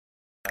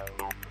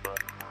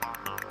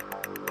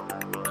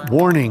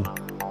Warning,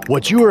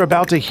 what you are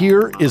about to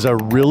hear is a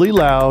really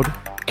loud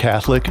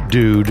Catholic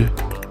dude.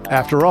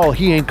 After all,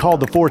 he ain't called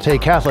the Forte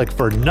Catholic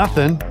for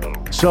nothing.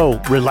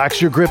 So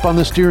relax your grip on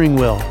the steering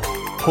wheel.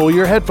 Pull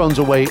your headphones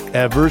away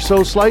ever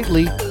so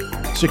slightly.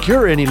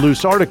 Secure any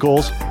loose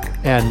articles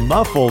and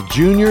muffle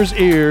Junior's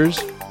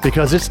ears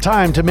because it's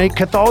time to make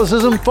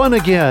Catholicism fun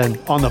again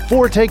on the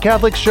Forte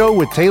Catholic Show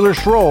with Taylor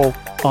Schroll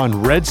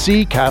on Red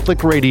Sea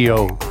Catholic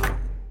Radio.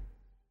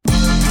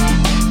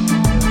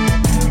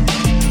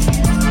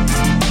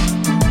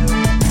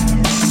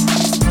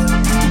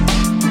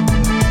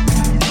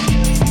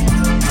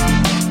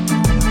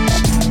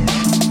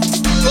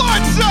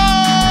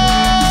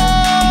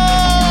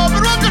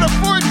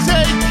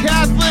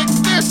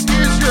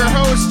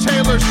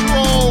 Taylor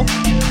Schroll.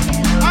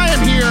 I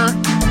am here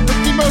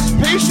with the most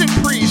patient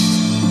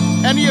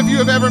priest any of you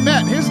have ever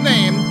met. His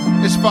name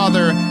is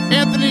Father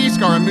Anthony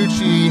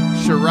Scaramucci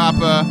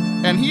Sciarappa,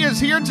 and he is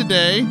here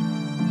today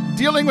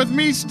dealing with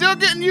me still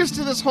getting used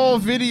to this whole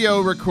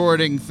video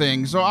recording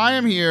thing. So I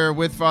am here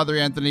with Father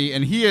Anthony,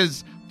 and he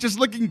is just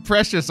looking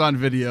precious on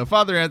video.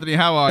 Father Anthony,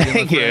 how are you?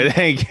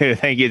 Thank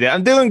you.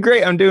 I'm doing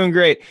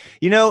great.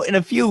 You know, in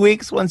a few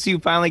weeks, once you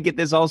finally get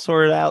this all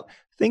sorted out,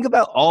 think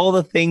about all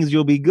the things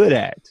you'll be good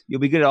at.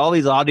 You'll be good at all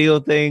these audio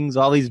things,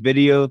 all these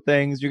video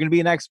things. You're going to be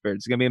an expert.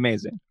 It's going to be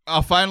amazing.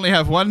 I'll finally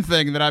have one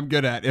thing that I'm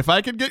good at. If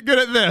I can get good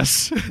at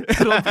this,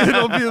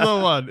 it'll be the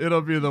one.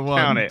 It'll be the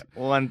one. Count it.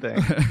 One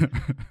thing.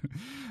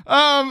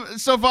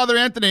 So, Father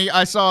Anthony,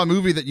 I saw a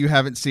movie that you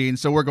haven't seen,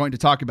 so we're going to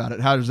talk about it.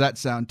 How does that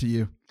sound to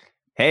you?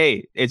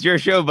 Hey, it's your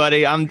show,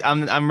 buddy.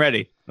 I'm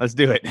ready. Let's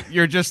do it.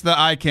 You're just the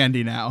eye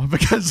candy now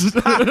because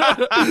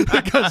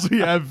we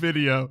have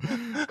video.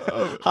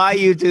 Hi,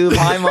 YouTube.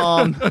 Hi,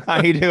 Mom.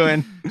 How you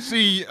doing?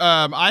 See,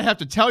 I have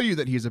to tell you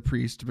that he's a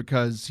priest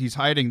because he's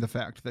hiding the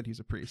fact that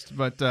he's a priest.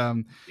 But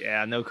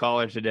yeah, no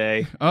caller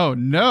today. Oh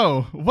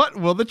no! What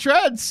will the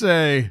Treads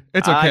say?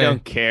 It's okay. I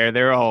don't care.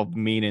 They're all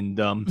mean and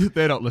dumb.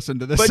 They don't listen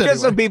to this. But anyway.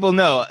 Just so people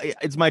know,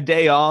 it's my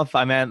day off.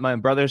 I'm at my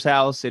brother's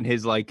house in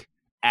his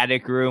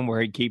attic room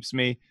where he keeps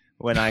me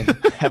when I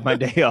have my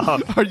day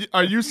off.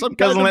 Are you some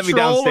kind Doesn't of let me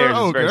troll downstairs.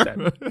 or It's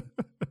very ogre?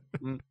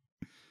 sad.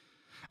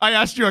 I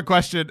asked you a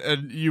question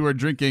and you were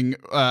drinking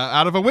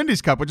out of a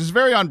Wendy's cup, which is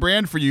very on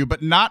brand for you,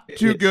 but not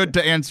too good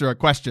to answer a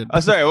question. Oh,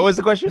 sorry. What was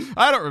the question?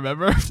 I don't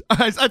remember.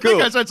 I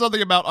think I said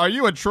something about, are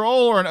you a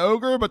troll or an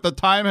ogre? But the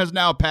time has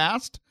now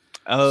passed.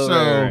 Oh,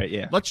 so right,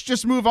 yeah. Let's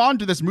just move on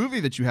to this movie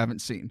that you haven't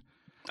seen.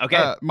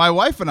 Okay. My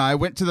wife and I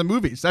went to the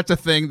movies. That's a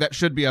thing that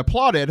should be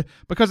applauded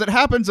because it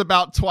happens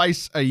about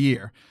twice a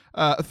year.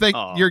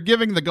 You're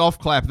giving the golf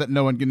clap that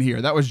no one can hear.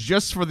 That was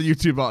just for the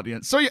YouTube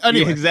audience. So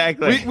anyway, yeah,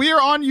 exactly. We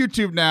are on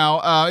YouTube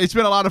now. It's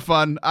been a lot of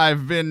fun.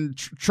 I've been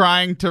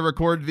trying to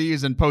record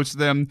these and post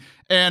them.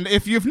 And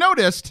if you've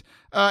noticed,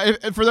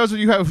 for those of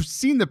you who have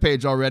seen the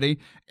page already,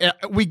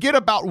 we get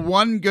about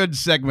one good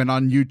segment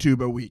on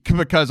YouTube a week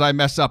because I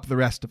mess up the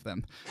rest of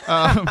them.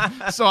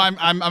 So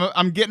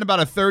I'm getting about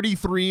a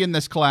 33 in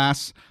this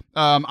class.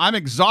 I'm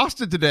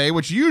exhausted today,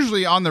 which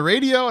usually on the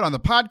radio and on the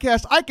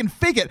podcast, I can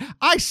fake it.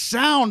 I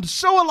sound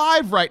so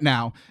alive right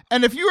now.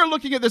 And if you are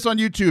looking at this on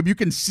YouTube, you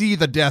can see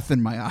the death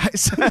in my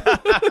eyes.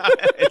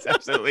 It's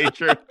absolutely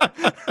true.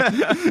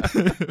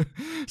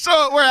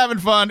 So we're having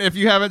fun. If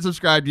you haven't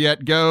subscribed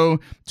yet, go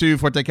to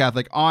Forte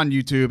Catholic on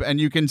YouTube and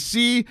you can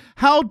see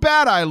how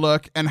bad I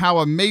look and how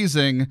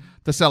amazing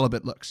the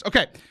celibate looks.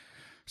 Okay.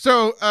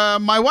 So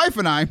my wife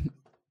and I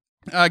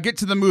get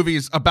to the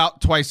movies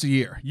about twice a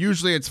year.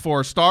 Usually it's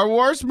for Star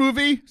Wars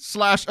movie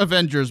 /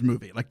 Avengers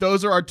movie.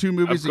 Those are our two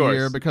movies a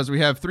year because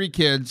we have 3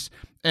 kids.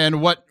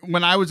 And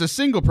when I was a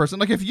single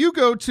person, if you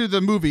go to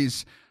the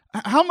movies,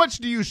 how much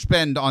do you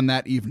spend on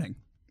that evening?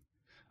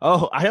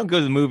 Oh, I don't go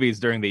to the movies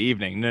during the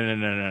evening.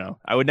 No.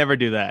 I would never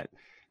do that.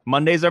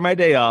 Mondays are my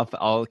day off.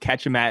 I'll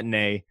catch a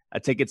matinee. A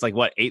ticket's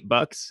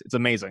 $8? It's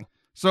amazing.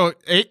 So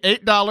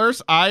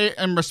 $8. I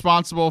am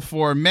responsible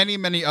for many,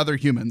 many other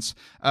humans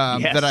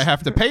that I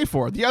have to pay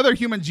for. The other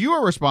humans you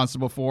are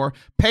responsible for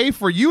pay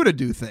for you to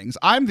do things.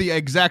 I'm the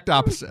exact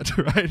opposite,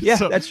 right? Yeah,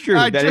 that's true.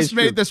 I just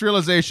made this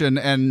realization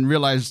and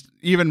realized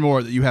even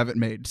more that you haven't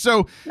made.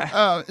 So,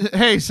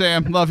 hey,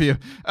 Sam, love you.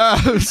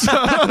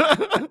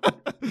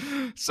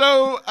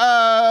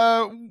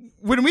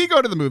 When we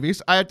go to the movies,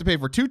 I have to pay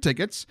for 2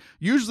 tickets.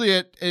 Usually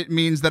it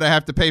means that I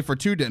have to pay for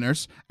 2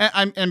 dinners.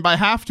 And by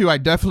have to, I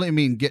definitely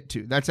mean get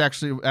to. That's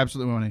actually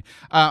absolutely money.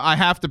 I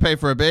have to pay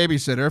for a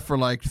babysitter for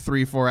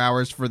 3-4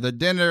 hours for the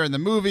dinner and the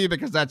movie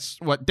because that's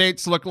what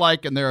dates look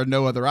like and there are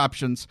no other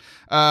options.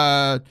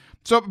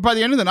 So by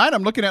the end of the night,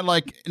 I'm looking at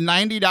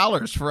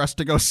 $90 for us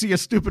to go see a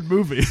stupid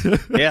movie.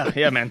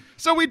 Yeah, man.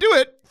 So we do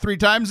it 3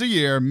 times a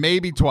year,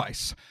 maybe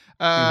twice.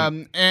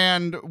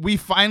 And we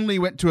finally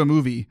went to a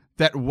movie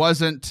that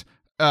wasn't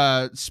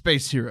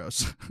Space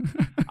Heroes.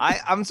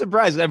 I'm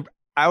surprised.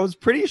 I was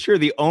pretty sure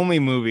the only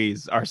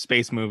movies are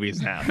space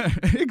movies now.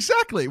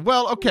 Exactly.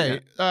 Well, okay.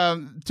 Yeah.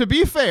 To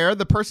be fair,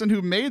 the person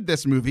who made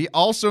this movie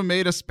also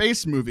made a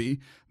space movie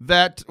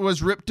that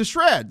was ripped to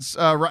shreds.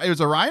 It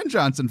was a Rian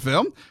Johnson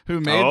film who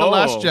made The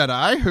Last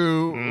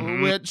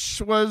Jedi,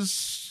 which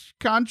was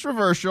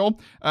controversial.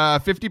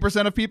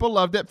 50% of people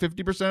loved it.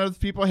 50% of the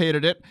people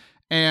hated it.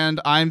 And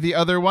I'm the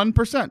other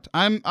 1%.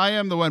 I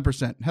am the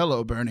 1%.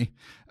 Hello, Bernie.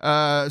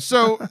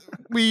 So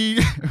we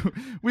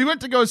went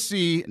to go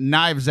see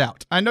Knives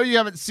Out. I know you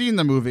haven't seen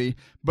the movie,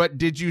 but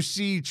did you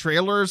see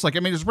trailers? Like,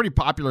 I mean, it's a pretty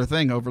popular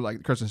thing over like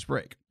the Christmas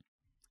break.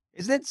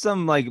 Isn't it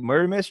some like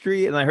murder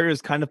mystery? And I heard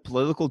it's kind of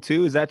political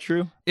too. Is that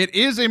true? It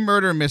is a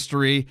murder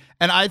mystery.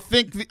 And I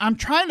think, I'm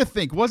trying to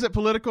think, was it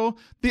political?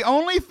 The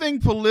only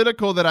thing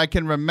political that I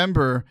can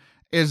remember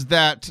is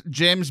that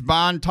James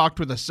Bond talked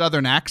with a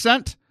Southern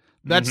accent.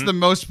 That's the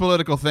most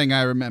political thing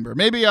I remember.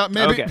 Maybe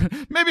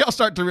I'll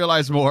start to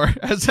realize more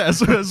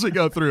as we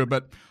go through.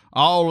 But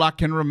all I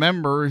can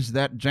remember is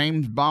that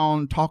James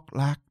Bond talked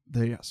like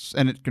this,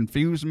 and it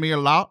confused me a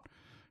lot.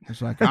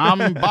 It's like,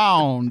 I'm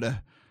Bond,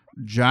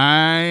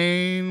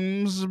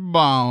 James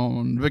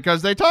Bond,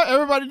 because they talk.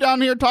 Everybody down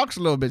here talks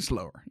a little bit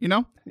slower, you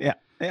know? Yeah,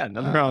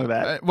 nothing wrong with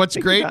that. What's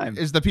great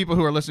is the people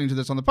who are listening to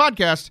this on the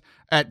podcast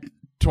at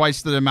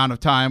twice the amount of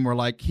time were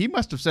like, he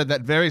must have said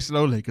that very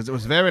slowly because it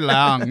was very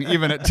long,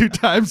 even at 2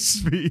 times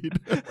speed.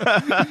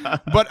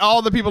 But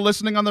all the people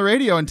listening on the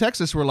radio in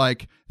Texas were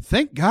like,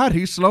 thank God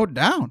he slowed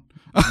down.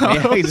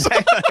 Yeah,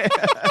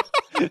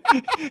 exactly.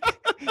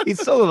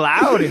 He's so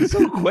loud and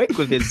so quick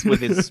with his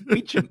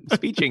speeching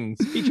things,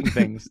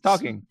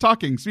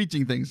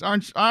 speeching things.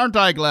 Aren't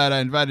I glad I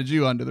invited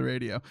you onto the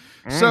radio?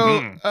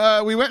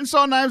 So we went and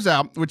saw Knives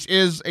Out, which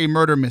is a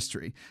murder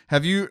mystery.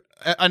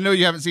 I know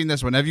you haven't seen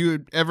this one. Have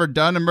you ever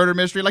done a murder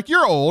mystery? Like,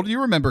 you're old.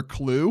 You remember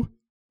Clue?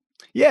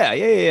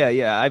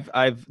 Yeah.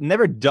 I've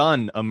never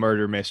done a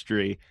murder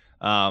mystery.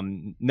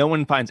 No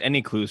one finds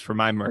any clues for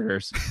my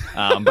murders,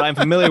 but I'm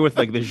familiar with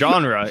like the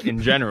genre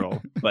in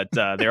general, but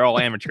they're all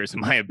amateurs in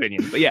my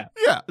opinion. But yeah.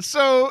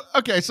 So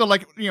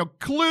like, you know,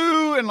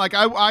 Clue, and like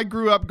I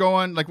grew up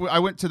going, like, I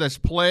went to this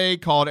play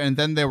called And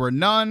Then There Were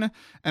None,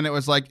 and it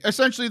was like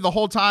essentially the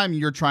whole time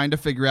you're trying to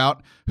figure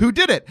out who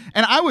did it.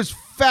 And I was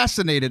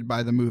fascinated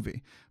by the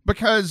movie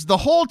because the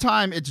whole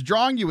time it's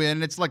drawing you in,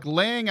 and it's like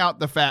laying out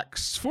the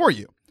facts for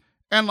you.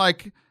 And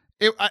like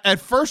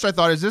at first I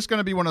thought, is this going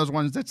to be one of those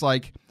ones that's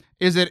like,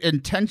 is it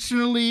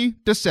intentionally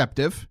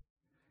deceptive?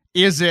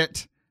 Is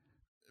it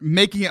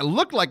making it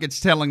look like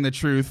it's telling the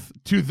truth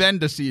to then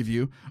deceive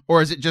you?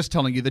 Or is it just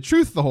telling you the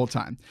truth the whole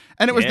time?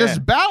 And it was this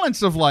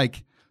balance of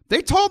like,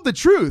 they told the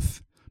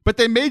truth, but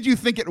they made you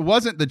think it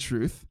wasn't the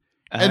truth.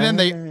 And then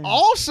they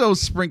also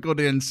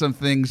sprinkled in some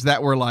things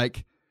that were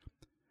like,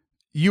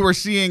 you were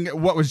seeing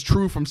what was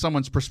true from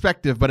someone's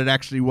perspective, but it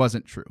actually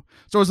wasn't true.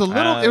 So it was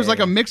it was like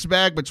a mixed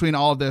bag between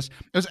all of this.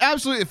 It was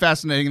absolutely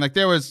fascinating. Like,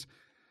 there was,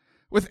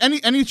 with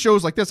any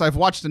shows like this, I've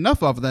watched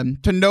enough of them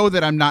to know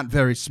that I'm not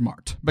very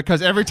smart,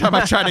 because every time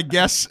I try to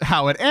guess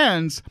how it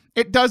ends,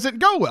 it doesn't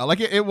go well. Like,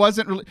 it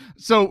wasn't really.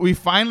 So we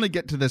finally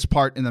get to this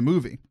part in the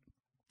movie,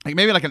 like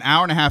maybe like an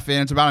hour and a half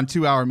in. It's about a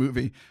 2-hour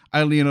movie.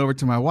 I lean over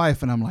to my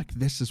wife and I'm like,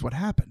 this is what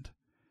happened.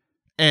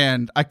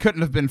 And I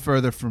couldn't have been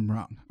further from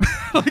wrong,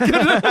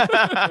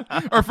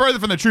 or further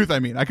from the truth. I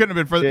mean, I couldn't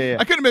have been further. Yeah.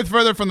 I couldn't have been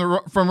further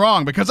from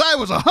wrong, because I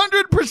was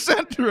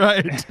 100%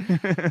 right.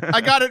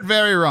 I got it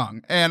very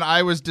wrong, and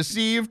I was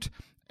deceived.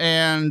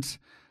 And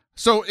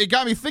so it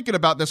got me thinking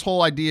about this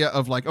whole idea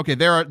of like, okay,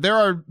 there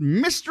are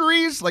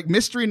mysteries, like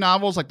mystery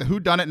novels, like the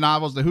whodunit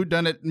novels, the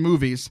whodunit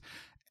movies,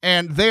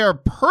 and they are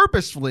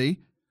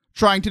purposefully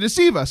trying to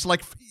deceive us,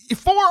 like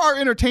for our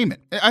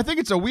entertainment. I think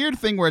it's a weird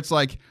thing where it's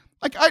like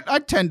I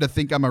tend to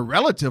think I'm a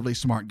relatively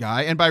smart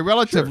guy. And by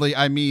relatively,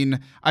 I mean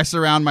I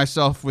surround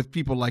myself with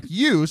people like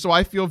you, so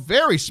I feel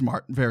very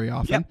smart very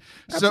often.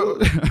 Yep, so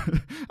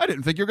I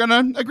didn't think you're going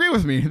to agree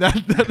with me.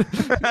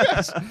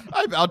 Yes,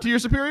 I bow to your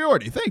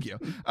superiority. Thank you.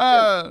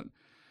 I'm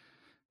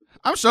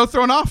so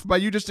thrown off by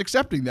you just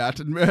accepting that.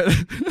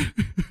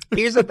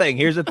 Here's the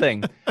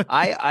thing.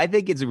 I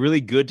think it's really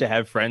good to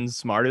have friends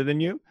smarter than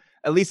you,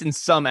 at least in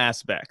some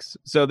aspects.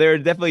 So there are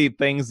definitely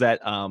things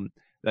that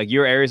like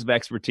your areas of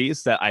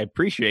expertise that I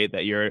appreciate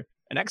that you're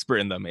an expert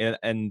in them.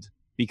 And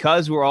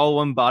because we're all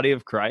one body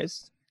of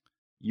Christ,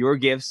 your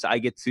gifts I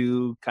get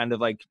to kind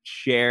of like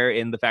share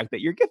in the fact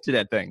that you're gifted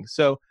at things.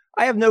 So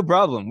I have no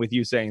problem with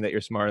you saying that you're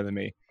smarter than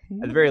me,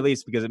 at the very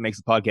least, because it makes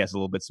the podcast a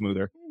little bit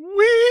smoother.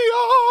 We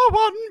are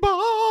one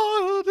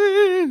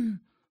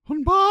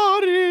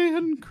body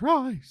in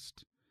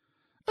Christ.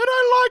 And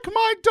I like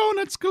my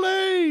donuts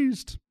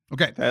glazed.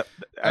 Okay.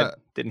 I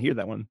didn't hear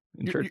that one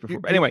in church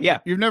before. But anyway, yeah.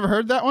 You've never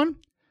heard that one?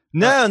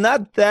 No,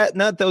 not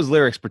those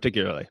lyrics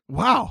particularly.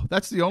 Wow,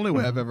 that's the only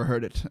way I've ever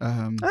heard it.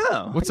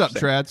 What's up,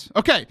 Trads?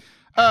 Okay,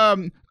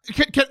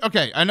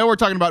 okay. I know we're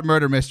talking about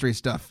murder mystery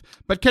stuff,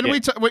 but can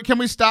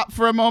we stop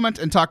for a moment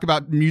and talk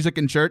about music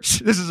in church?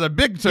 This is a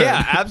big turn.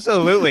 Yeah,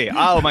 absolutely.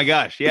 Oh my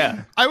gosh,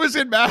 yeah. I was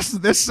in mass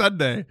this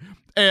Sunday,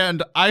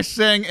 and I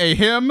sang a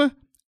hymn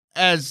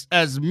as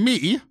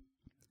me,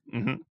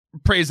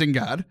 praising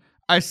God.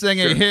 I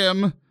sang a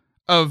hymn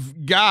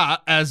of God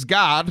as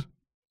God.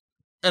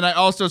 And I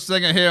also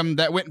sang a hymn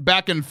that went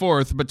back and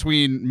forth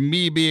between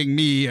me being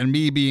me and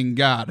me being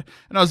God.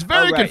 And I was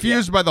very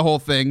confused by the whole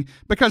thing,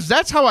 because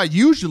that's how I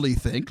usually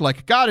think.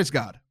 Like, God is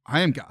God.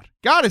 I am God.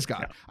 God is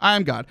God. I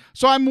am God.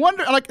 So I'm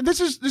wondering, like,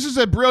 this is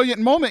a brilliant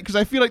moment because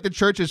I feel like the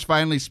church is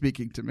finally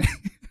speaking to me.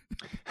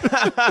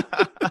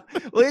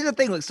 Well, here's the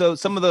thing. So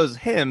some of those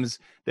hymns,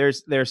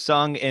 they're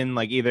sung in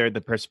like either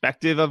the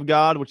perspective of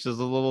God, which is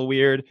a little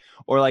weird,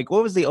 or like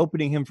what was the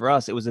opening hymn for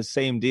us? It was the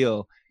same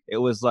deal. It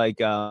was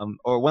like,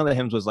 or one of the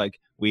hymns was like,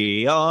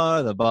 "We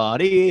are the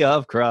body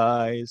of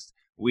Christ.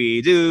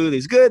 We do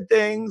these good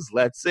things.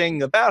 Let's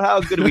sing about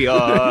how good we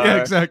are." Yeah,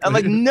 exactly. I'm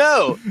like,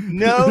 no.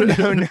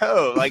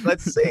 Like,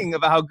 let's sing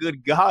about how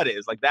good God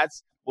is. Like,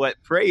 that's what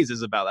praise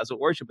is about. That's what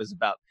worship is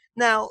about.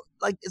 Now,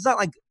 like, it's not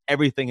like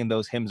everything in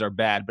those hymns are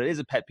bad, but it is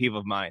a pet peeve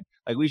of mine.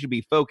 Like, we should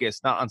be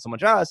focused not on so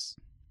much us,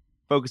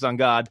 focus on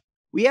God.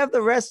 We have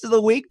the rest of the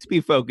week to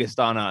be focused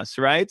on us,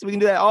 right? So we can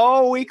do that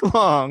all week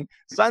long.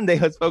 Sunday,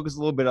 let's focus a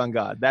little bit on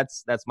God.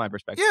 That's my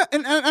perspective. Yeah,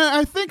 and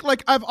I think,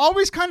 like, I've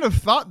always kind of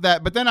thought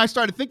that, but then I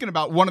started thinking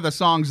about one of the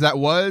songs that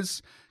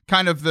was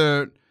kind of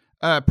the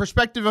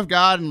perspective of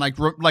God and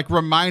like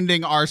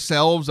reminding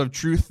ourselves of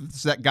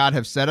truths that God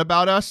have said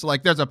about us.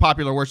 Like, there's a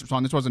popular worship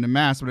song. This wasn't in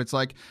Mass, but it's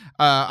like,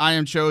 "I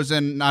am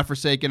chosen, not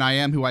forsaken. I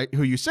am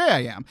who you say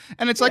I am."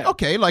 And it's like,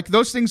 okay, like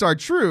those things are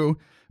true.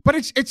 But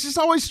it's just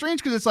always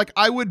strange because it's like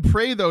I would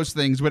pray those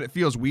things, but it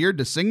feels weird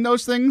to sing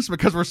those things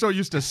because we're so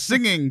used to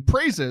singing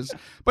praises.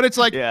 But it's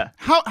like,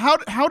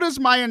 how does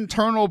my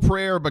internal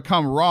prayer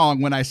become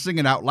wrong when I sing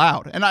it out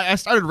loud? And I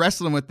started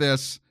wrestling with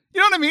this. You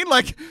know what I mean?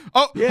 Like,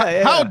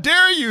 how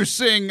dare you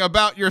sing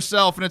about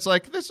yourself? And it's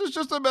like, this is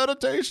just a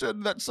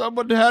meditation that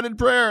someone had in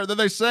prayer. Then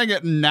they sang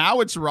it, and now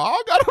it's wrong?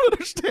 I don't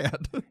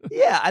understand.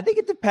 Yeah, I think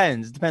it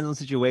depends. It depends on the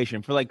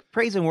situation. For like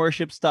praise and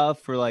worship stuff,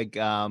 for like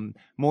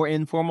more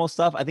informal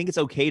stuff, I think it's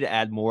okay to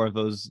add more of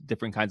those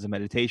different kinds of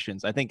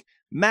meditations. I think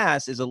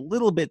Mass is a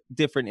little bit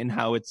different in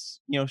how it's,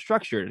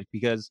 structured,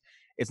 because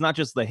it's not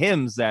just the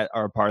hymns that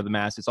are a part of the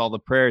Mass, it's all the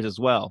prayers as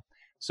well.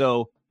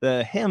 So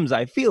the hymns,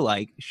 I feel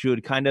like,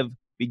 should kind of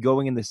be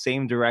going in the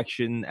same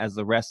direction as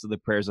the rest of the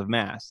prayers of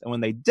Mass. And when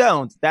they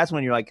don't, that's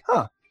when you're like,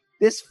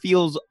 this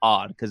feels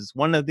odd, because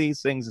one of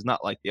these things is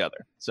not like the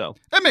other. So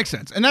that makes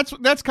sense. And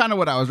that's kind of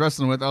what I was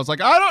wrestling with. I was like,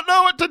 I don't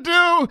know what to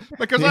do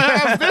because I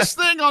have this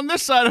thing on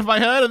this side of my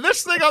head and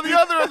this thing on the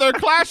other, and they're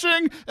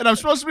clashing, and I'm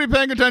supposed to be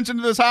paying attention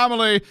to this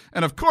homily.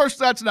 And of course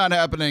that's not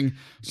happening.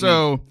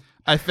 So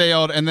I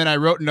failed. And then I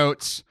wrote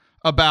notes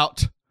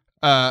about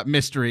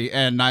mystery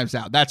and Knives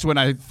Out. That's when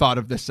I thought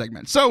of this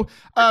segment. So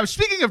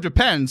speaking of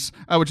depends,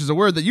 which is a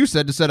word that you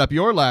said to set up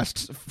your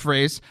last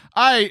phrase,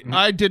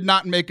 I did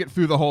not make it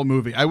through the whole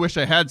movie. I wish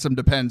I had some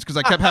depends because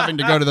I kept having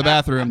to go to the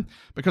bathroom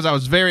because I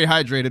was very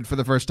hydrated for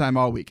the first time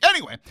all week.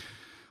 Anyway,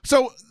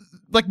 so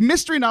like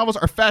mystery novels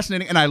are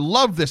fascinating, and I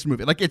love this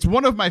movie. Like, it's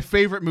one of my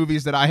favorite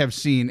movies that I have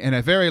seen in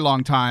a very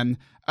long time.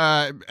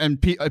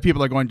 And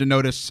people are going to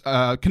notice,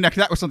 connect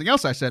that with something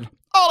else I said.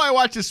 All I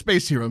watch is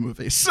space hero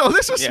movies. So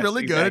this was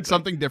really good. It's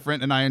something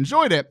different, and I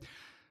enjoyed it.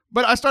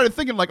 But I started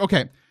thinking, like,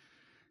 okay,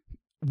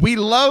 we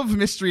love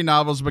mystery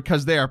novels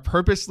because they are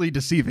purposely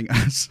deceiving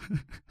us.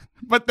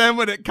 But then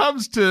when it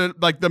comes to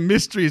like the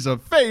mysteries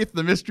of faith,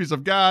 the mysteries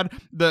of God,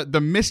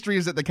 the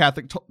mysteries that the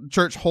Catholic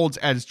Church holds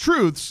as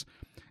truths,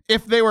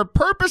 if they were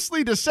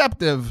purposely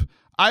deceptive,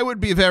 I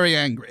would be very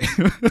angry.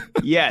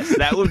 Yes,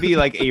 that would be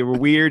like a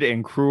weird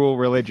and cruel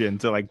religion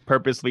to like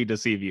purposely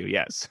deceive you.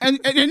 Yes. And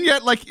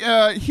yet, like,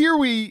 here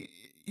we...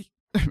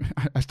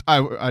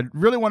 I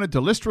really wanted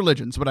to list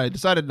religions, but I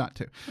decided not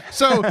to.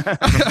 So,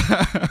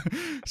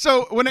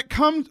 so when it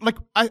comes, like,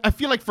 I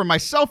feel like for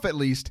myself at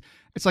least,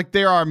 it's like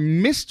there are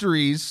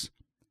mysteries.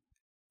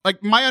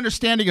 Like, my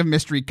understanding of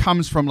mystery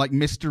comes from like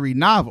mystery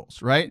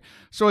novels, right?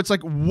 So it's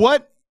like,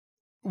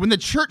 when the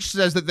church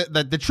says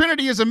that the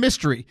Trinity is a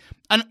mystery,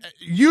 and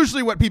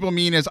usually what people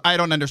mean is, I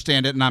don't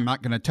understand it and I'm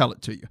not going to tell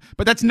it to you.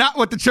 But that's not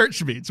what the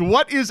church means.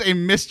 What is a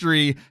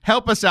mystery?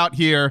 Help us out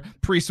here,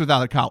 priest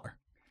without a collar.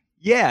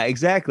 Yeah,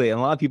 exactly. And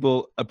a lot of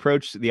people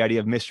approach the idea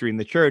of mystery in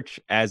the church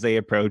as they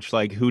approach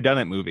like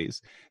whodunit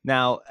movies.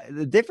 Now,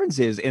 the difference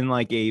is in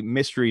like a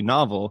mystery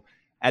novel,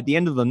 at the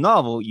end of the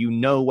novel, you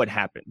know what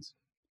happens.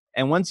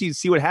 And once you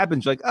see what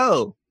happens, you're like,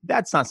 oh,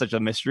 that's not such a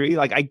mystery.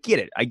 Like, I get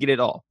it. I get it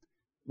all.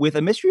 With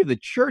a mystery of the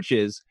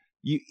churches,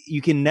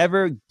 you can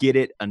never get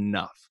it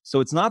enough. So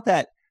it's not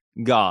that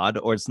God,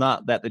 or it's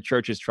not that the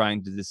church is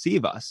trying to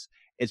deceive us.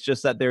 It's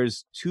just that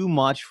there's too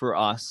much for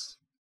us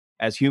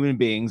as human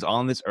beings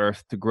on this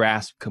earth to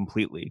grasp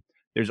completely.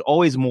 There's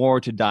always more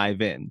to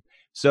dive in.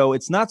 So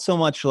it's not so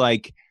much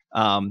like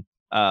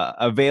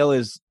a veil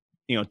is,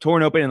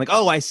 torn open and like,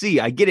 oh, I see,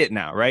 I get it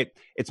now, right?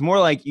 It's more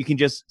like you can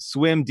just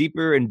swim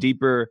deeper and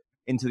deeper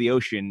into the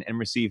ocean and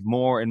receive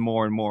more and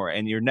more and more,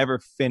 and you're never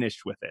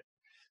finished with it.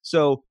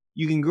 So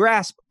you can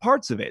grasp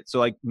parts of it. So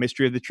like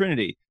mystery of the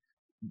Trinity,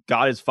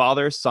 God is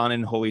Father, Son,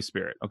 and Holy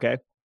Spirit. Okay.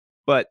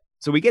 But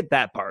so we get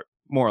that part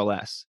more or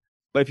less.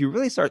 But if you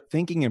really start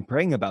thinking and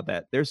praying about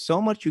that, there's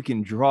so much you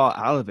can draw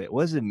out of it.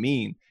 What does it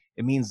mean?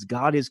 It means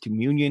God is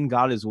communion.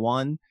 God is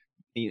one.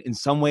 In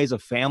some ways, a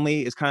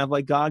family is kind of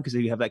like God because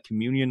you have that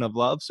communion of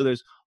love. So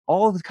there's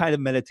all the kind of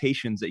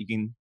meditations that you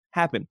can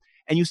happen.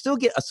 And you still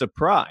get a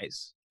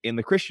surprise in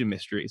the Christian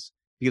mysteries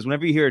because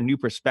whenever you hear a new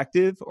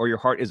perspective or your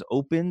heart is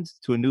opened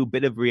to a new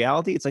bit of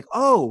reality, it's like,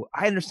 oh,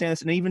 I understand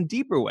this in an even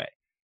deeper way.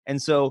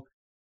 And so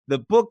the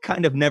book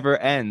kind of never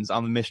ends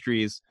on the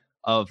mysteries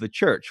of the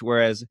church,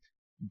 whereas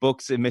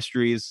books and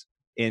mysteries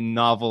in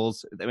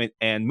novels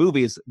and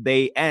movies,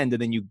 they end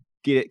and then you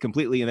get it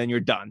completely and then you're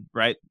done,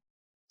 right?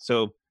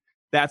 So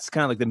that's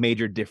kind of like the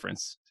major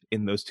difference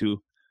in those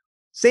two.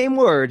 Same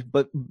word,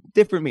 but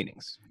different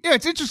meanings. Yeah,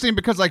 it's interesting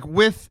because like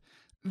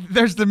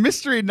there's the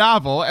mystery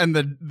novel, and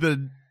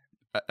the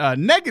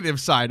negative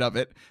side of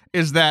it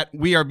is that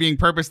we are being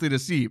purposely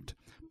deceived.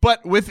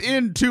 But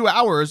within 2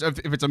 hours, if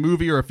it's a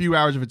movie, or a few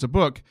hours if it's a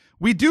book,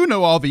 we do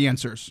know all the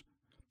answers.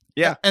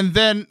 Yeah. And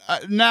then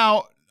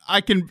now I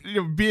can,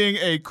 being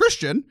a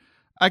Christian,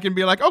 I can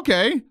be like,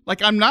 okay,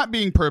 like I'm not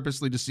being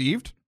purposely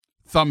deceived.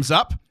 Thumbs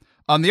up.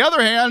 On the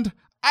other hand,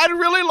 I'd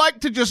really like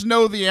to just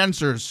know the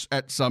answers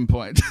at some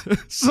point.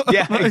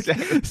 Exactly.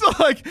 So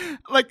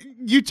like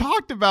you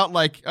talked about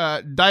like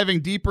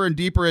diving deeper and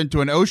deeper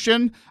into an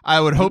ocean. I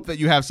would hope that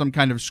you have some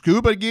kind of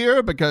scuba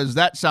gear, because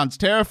that sounds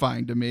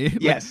terrifying to me.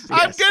 Yes.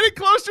 I'm getting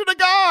closer to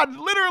God.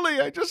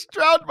 Literally, I just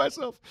drowned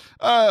myself.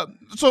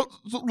 So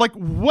like,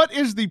 what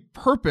is the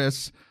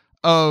purpose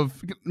of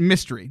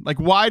mystery? Like,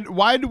 why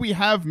do we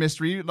have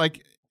mystery?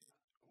 Like,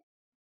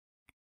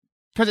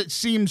 because it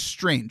seems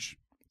strange.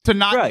 To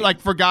not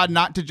like for God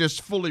not to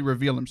just fully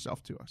reveal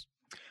himself to us.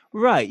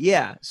 Right.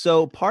 Yeah.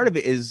 So part of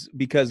it is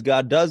because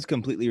God does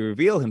completely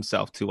reveal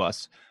himself to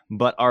us,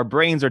 but our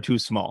brains are too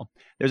small.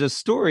 There's a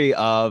story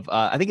of,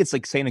 I think it's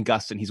like St.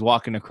 Augustine. He's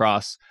walking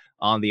across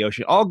on the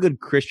ocean. All good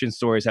Christian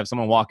stories have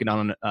someone walking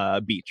on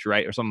a beach,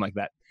 right? Or something like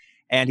that.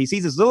 And he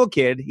sees this little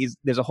kid.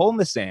 There's a hole in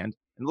the sand, and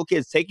the little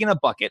kid's taking a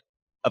bucket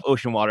of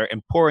ocean water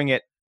and pouring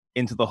it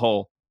into the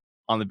hole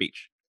on the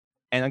beach.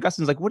 And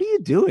Augustine's like, what are you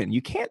doing?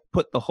 You can't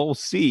put the whole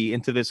sea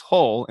into this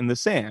hole in the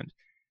sand.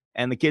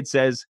 And the kid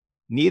says,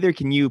 neither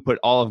can you put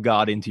all of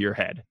God into your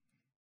head.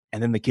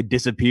 And then the kid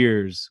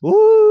disappears.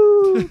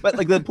 Woo! But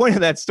like the point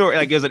of that story,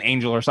 like it was an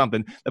angel or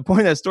something. The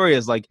point of that story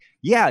is like,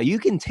 yeah, you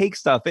can take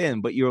stuff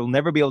in, but you'll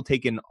never be able to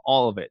take in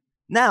all of it.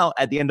 Now,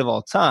 at the end of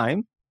all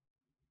time,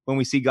 when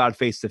we see God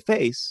face to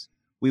face,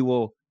 we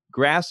will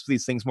grasp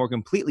these things more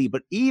completely.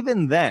 But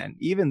even then,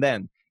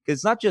 because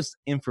it's not just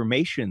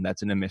information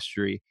that's in a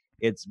mystery,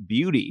 it's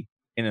beauty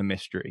in a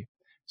mystery.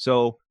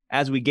 So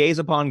as we gaze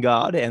upon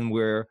God and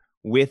we're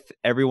with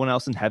everyone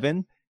else in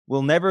heaven,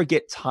 we'll never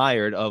get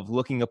tired of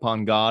looking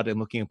upon God and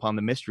looking upon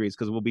the mysteries,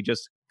 because we'll be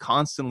just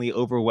constantly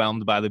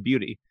overwhelmed by the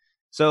beauty.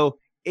 So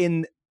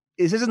this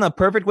isn't a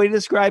perfect way to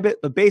describe it,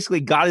 but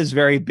basically God is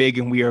very big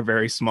and we are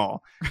very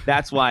small.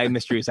 That's why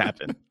mysteries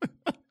happen.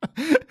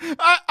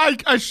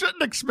 I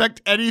shouldn't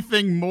expect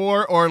anything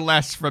more or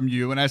less from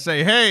you when I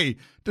say, hey,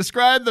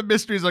 describe the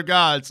mysteries of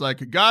God. It's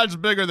like, God's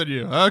bigger than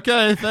you.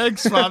 Okay,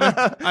 thanks,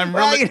 Father. I'm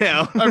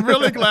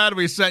really glad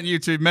we sent you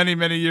to many,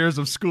 many years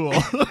of school.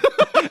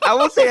 I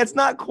will say it's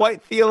not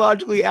quite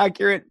theologically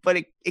accurate, but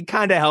it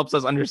kind of helps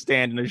us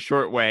understand in a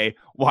short way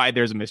why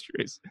there's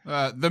mysteries.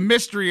 The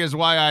mystery is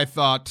why I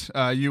thought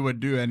you would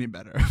do any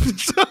better.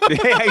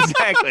 Yeah,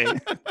 exactly.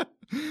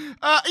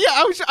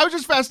 I was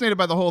just fascinated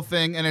by the whole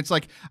thing, and it's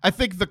like, I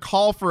think the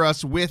call for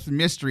us with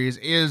mysteries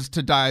is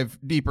to dive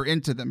deeper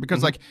into them,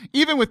 because like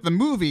even with the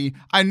movie,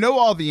 I know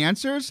all the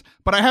answers,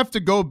 but I have to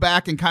go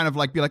back and kind of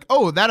like be like,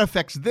 oh, that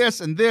affects this,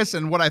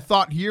 and what I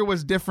thought here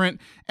was different,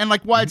 and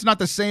like why it's not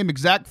the same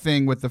exact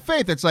thing with the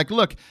faith. It's like,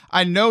 look,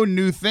 I know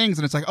new things,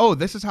 and it's like, oh,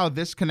 this is how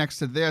this connects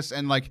to this,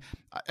 and like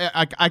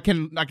I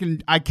can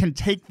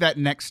take that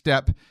next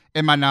step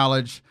in my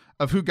knowledge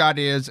of who God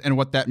is and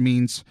what that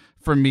means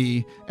for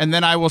me, and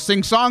then I will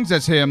sing songs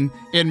as him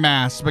in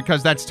mass,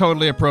 because that's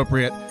totally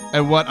appropriate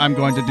and what I'm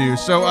going to do.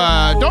 So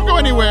don't go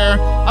anywhere.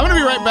 I'm going to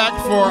be right back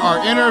for our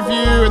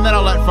interview, and then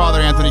I'll let Father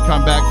Anthony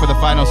come back for the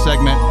final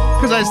segment,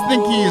 because I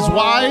think he is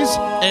wise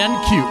and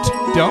cute.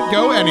 Don't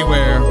go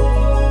anywhere.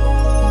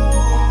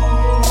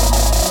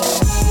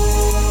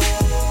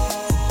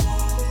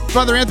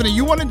 Father Anthony,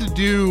 you wanted to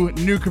do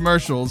new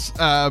commercials,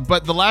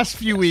 but the last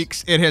few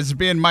weeks it has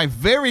been my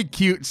very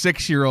cute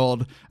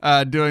 6-year-old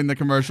doing the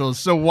commercials.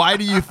 So why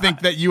do you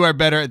think that you are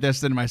better at this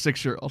than my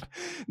 6-year-old?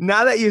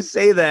 Now that you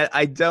say that,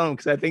 I don't,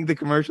 because I think the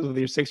commercials with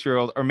your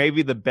 6-year-old are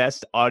maybe the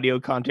best audio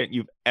content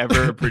you've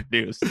ever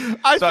produced.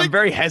 I'm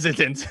very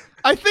hesitant.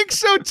 I think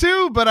so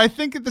too, but I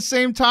think at the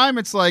same time,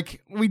 it's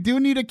like we do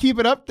need to keep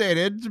it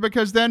updated,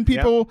 because then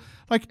people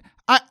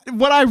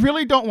what I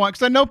really don't want,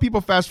 because I know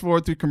people fast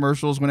forward through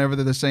commercials whenever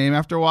they're the same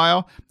after a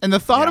while, and the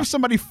thought of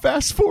somebody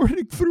fast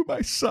forwarding through my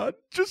son,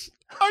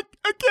 I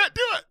can't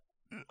do it.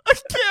 I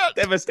can't.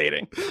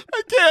 Devastating.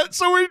 I can't.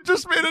 So we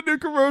just made a new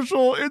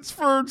commercial. It's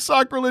for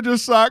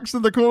Sacrilegious Socks,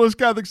 and the coolest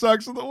Catholic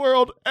socks in the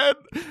world. And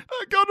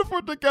go to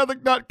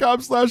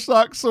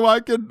fortecatholic.com/socks so I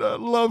can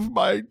love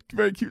my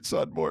very cute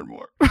son more and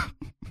more.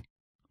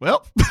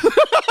 Well,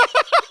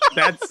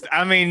 that's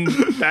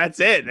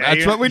it.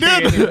 That's what we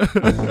did.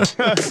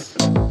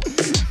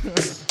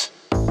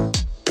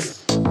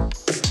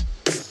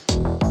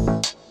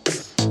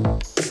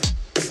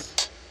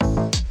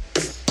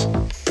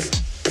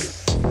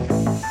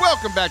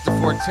 Welcome back to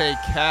Forte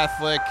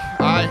Catholic.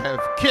 I have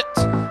kicked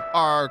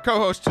our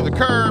co-host to the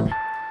curb,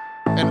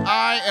 and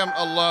I am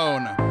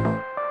alone.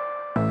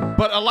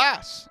 But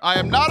alas, I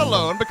am not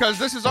alone because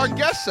this is our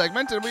guest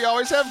segment, and we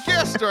always have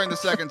guests during the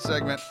second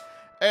segment.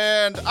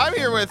 And I'm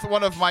here with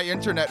one of my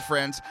internet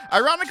friends.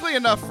 Ironically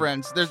enough,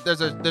 friends,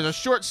 there's a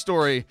short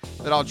story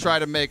that I'll try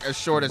to make as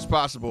short as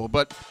possible.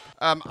 But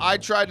I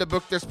tried to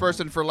book this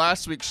person for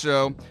last week's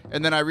show,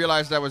 and then I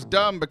realized I was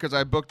dumb because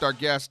I booked our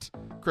guest,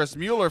 Chris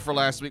Mueller, for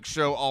last week's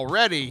show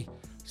already.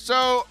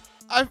 So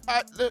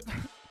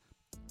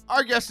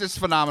our guest is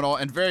phenomenal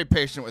and very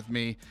patient with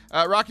me.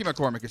 Rocky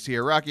McCormick is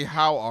here. Rocky,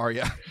 how are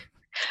you?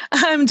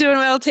 I'm doing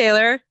well,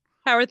 Taylor.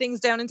 How are things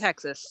down in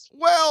Texas?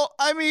 Well,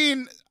 I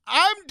mean,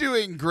 I'm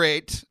doing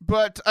great,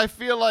 but I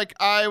feel like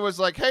I was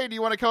like, hey, do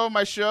you want to come on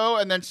my show?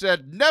 And then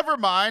said, never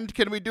mind.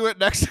 Can we do it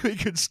next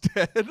week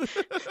instead?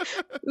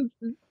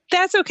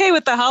 That's okay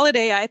with the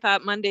holiday. I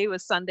thought Monday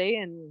was Sunday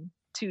and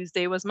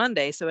Tuesday was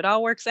Monday, so it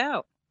all works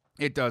out.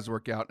 It does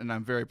work out, and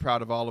I'm very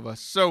proud of all of us.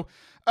 So,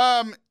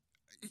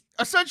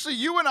 essentially,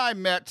 you and I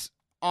met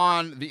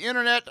on the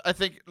internet. I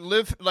think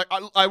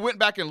I went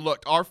back and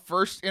looked. Our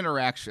first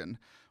interaction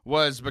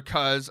was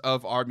because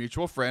of our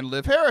mutual friend,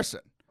 Liv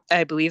Harrison.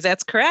 I believe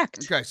that's correct.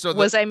 Okay, so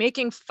was I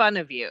making fun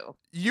of you?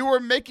 You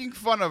were making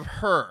fun of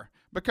her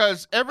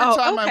because every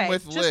time I'm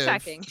with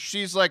Liv,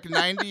 she's like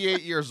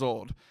 98 years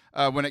old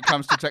when it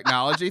comes to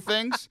technology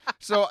things.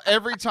 So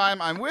every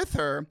time I'm with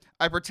her,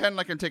 I pretend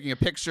like I'm taking a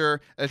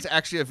picture. It's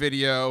actually a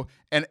video,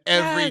 and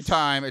every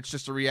time it's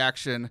just a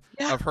reaction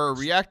of her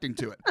reacting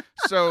to it.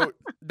 So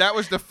that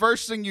was the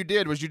first thing you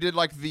did. Was you did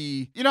like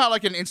you know how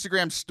like in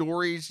Instagram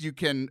stories you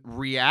can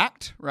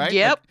react, right?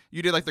 Yep. Like,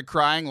 you did like the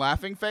crying,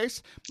 laughing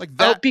face, like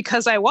that. Oh,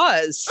 because I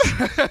was.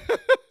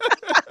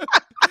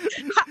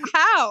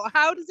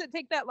 How does it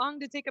take that long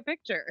to take a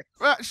picture?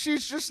 Well,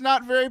 she's just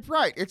not very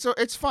bright.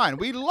 It's fine.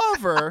 We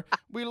love her,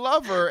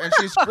 and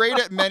she's great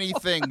at many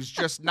things,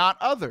 just not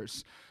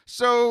others.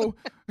 So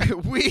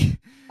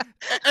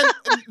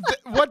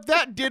what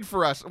that did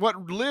for us,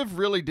 what Liv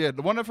really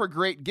did, one of her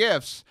great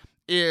gifts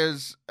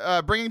is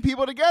bringing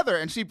people together,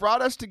 and she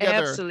brought us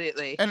together.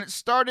 Absolutely. And it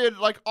started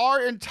like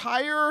our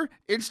entire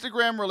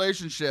Instagram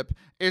relationship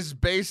is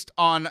based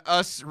on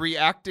us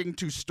reacting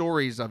to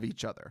stories of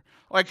each other.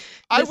 Like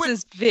this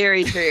is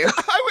very true.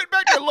 I went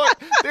back and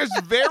looked. There's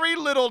very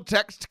little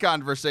text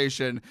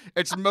conversation.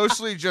 It's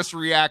mostly just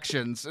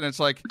reactions, and it's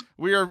like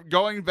we are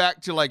going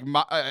back to like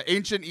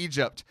ancient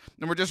Egypt,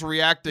 and we're just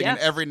reacting, and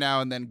every now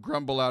and then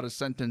grumble out a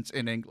sentence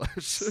in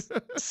English.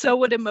 So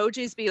would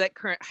emojis be like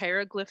current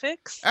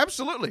hieroglyphics?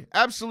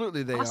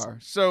 Absolutely, they are.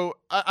 So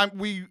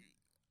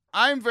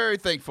I'm very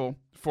thankful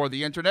for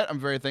the internet. I'm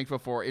very thankful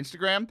for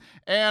Instagram,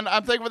 and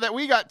I'm thankful that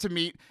we got to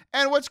meet.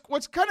 And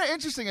what's kind of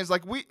interesting is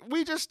like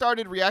we just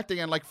started reacting,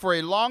 and like for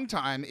a long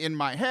time in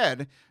my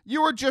head,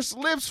 you were just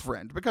Liv's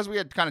friend because we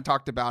had kind of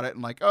talked about it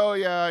and like, oh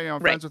yeah, you know,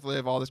 friends with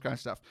Liv, all this kind of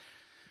stuff.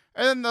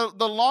 And then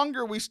the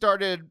longer we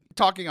started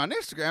talking on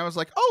Instagram, I was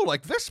like, oh,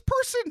 like this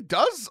person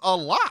does a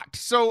lot.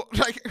 So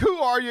like, who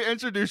are you?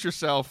 Introduce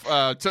yourself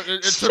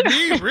to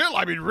me.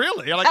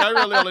 Really. Like I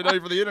really only know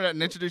you from the internet,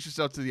 and introduce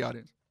yourself to the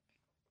audience.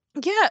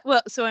 Yeah,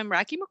 well, so I'm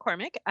Rocky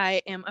McCormick.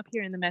 I am up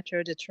here in the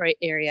Metro Detroit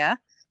area.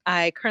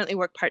 I currently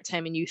work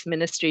part-time in youth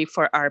ministry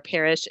for our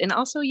parish, and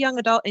also young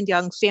adult and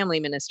young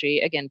family ministry,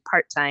 again,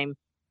 part-time,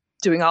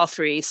 doing all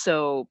three.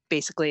 So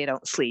basically I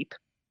don't sleep.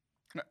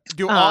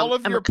 Do all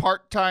of your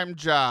part-time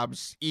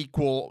jobs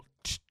equal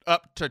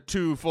up to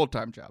 2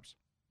 full-time jobs?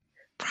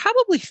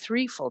 Probably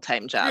 3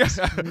 full-time jobs,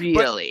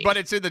 really. But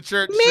it's in the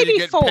church, maybe so you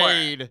get 4.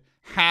 Paid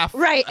half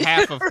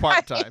of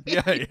part-time.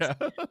 Right. Yeah.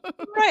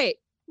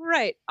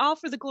 Right. All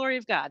for the glory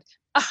of God.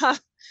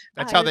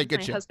 That's how they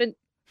get you. Husband.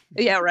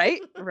 Yeah,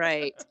 right.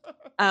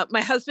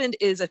 My husband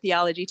is a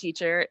theology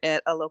teacher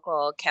at a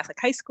local Catholic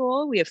high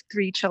school. We have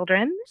 3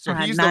 children. So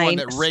he's the one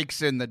that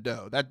rakes in the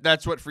dough.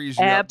 That's what frees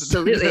you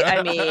Absolutely.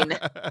 I mean,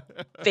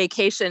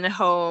 vacation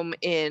home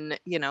in,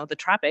 the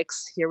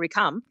tropics. Here we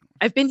come.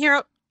 I've been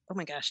here,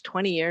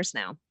 20 years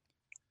now.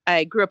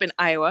 I grew up in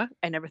Iowa.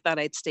 I never thought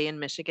I'd stay in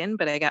Michigan,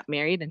 but I got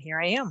married and here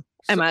I am.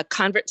 I'm a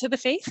convert to the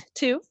faith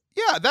too.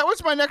 Yeah, that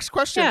was my next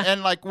question. Yeah.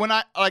 And like when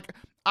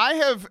I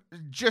have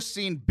just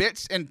seen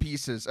bits and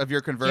pieces of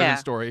your conversion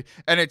story,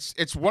 and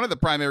it's one of the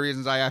primary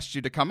reasons I asked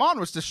you to come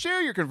on was to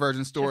share your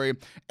conversion story,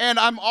 and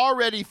I'm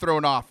already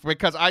thrown off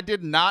because I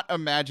did not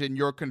imagine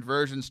your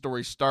conversion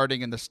story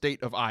starting in the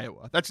state of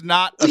Iowa. That's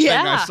not a thing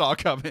I saw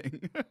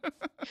coming.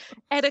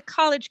 At a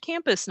college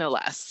campus, no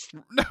less.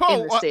 No,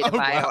 in the state of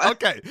Iowa.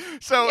 Okay,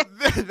 so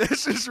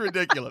this is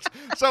ridiculous.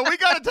 So we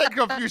got to take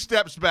a few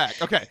steps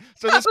back. Okay,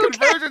 so this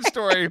conversion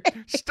story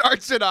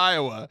starts in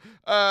Iowa.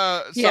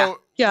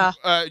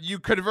 You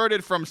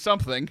converted from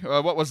something.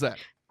 What was that?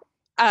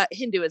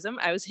 Hinduism.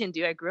 I was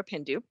Hindu. I grew up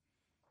Hindu.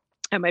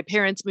 And my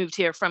parents moved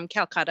here from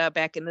Calcutta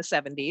back in the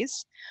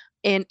 70s.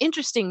 An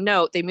interesting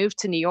note, they moved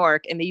to New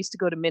York and they used to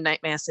go to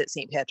midnight mass at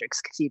St.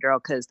 Patrick's Cathedral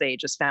because they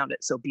just found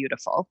it so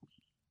beautiful.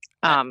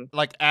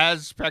 Like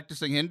as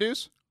practicing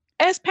Hindus?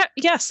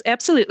 Yes,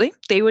 absolutely.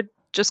 They would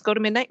just go to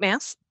midnight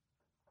mass.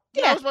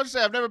 Yeah, I Yeah. was about to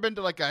say I've never been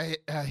to like a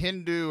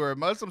Hindu or a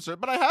Muslim service,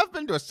 but I have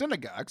been to a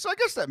synagogue, so I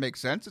guess that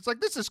makes sense. It's like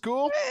this is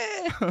cool,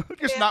 Eh,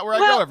 just yeah. not where I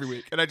Well, go every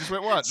week, and I just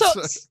went once.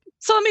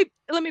 so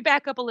let me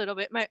back up a little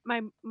bit.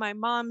 My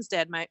mom's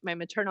dad, my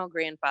maternal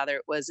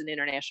grandfather was an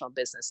international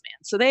businessman.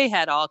 So they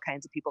had all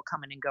kinds of people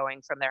coming and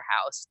going from their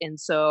house. And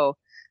so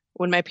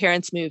when my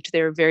parents moved,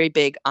 they were very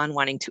big on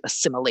wanting to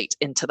assimilate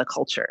into the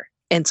culture.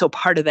 And so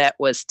part of that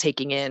was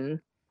taking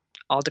in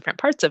all different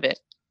parts of it.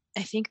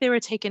 I think they were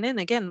taken in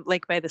again,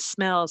 like by the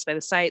smells, by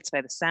the sights,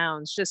 by the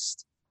sounds,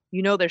 just,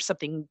 there's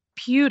something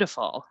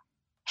beautiful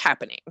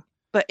happening.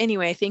 But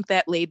anyway, I think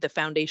that laid the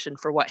foundation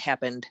for what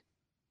happened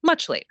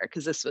much later,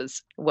 because this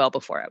was well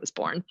before I was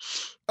born.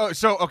 Oh,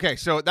 so okay,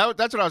 so that's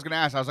what I was going to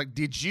ask. I was like,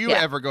 did you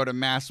Yeah. ever go to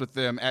mass with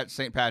them at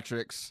St.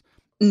 Patrick's?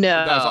 No,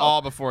 That was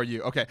all before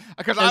you. Okay,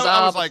 because it was I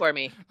all was like, before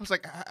me. I was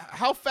like,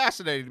 how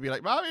fascinating to be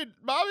like, mommy,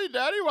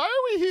 daddy, why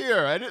are we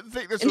here? I didn't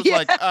think this was Yeah.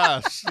 like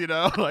us,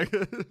 like.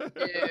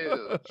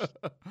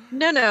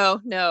 No.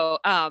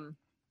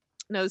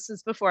 No, this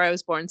was before I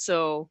was born.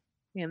 So,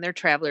 they're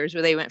travelers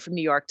where they went from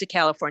New York to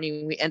California,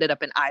 and we ended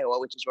up in Iowa,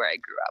 which is where I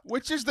grew up.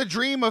 Which is the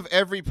dream of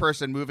every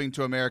person moving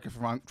to America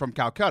from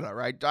Calcutta,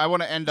 right? I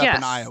want to end up in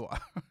Yes. Iowa.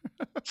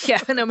 Yeah,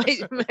 no,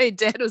 my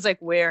dad was like,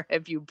 "Where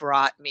have you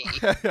brought me?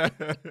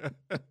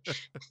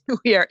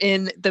 We are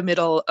in the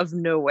middle of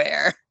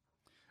nowhere."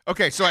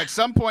 Okay, so at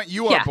some point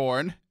you are Yeah.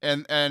 born,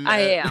 and I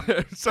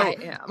am. So I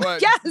am.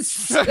 what-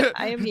 Yes,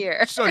 I am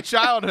here. So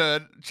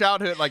childhood,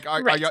 like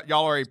are Right.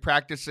 y'all are a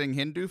practicing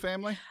Hindu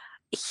family?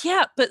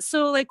 Yeah, but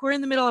so like we're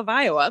in the middle of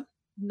Iowa,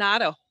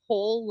 not a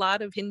whole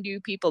lot of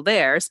Hindu people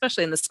there,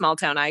 especially in the small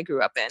town I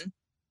grew up in.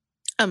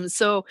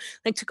 So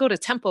like to go to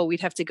temple,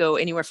 we'd have to go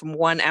anywhere from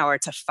 1 hour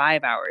to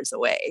 5 hours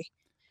away.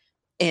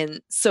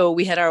 And so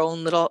we had our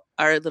little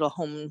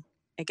home.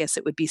 I guess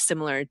it would be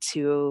similar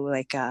to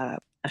like a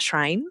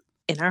shrine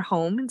in our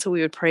home. And so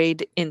we would pray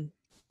in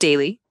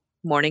daily,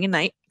 morning and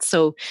night.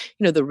 So,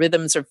 the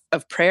rhythms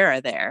of prayer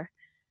are there.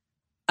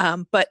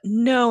 But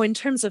no, in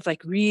terms of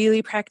like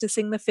really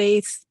practicing the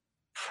faith,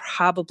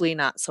 probably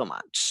not so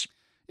much.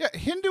 Yeah,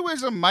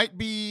 Hinduism might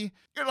be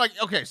like,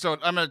 okay, so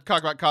I'm going to talk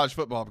about college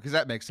football because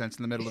that makes sense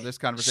in the middle of this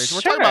conversation.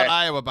 We're talking about Sure.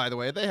 Iowa, by the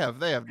way. They have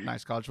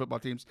nice college football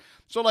teams.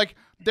 So like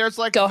there's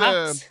like Go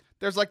Hawks.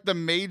 there's like the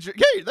major,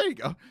 yeah, there you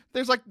go.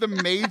 There's like the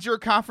major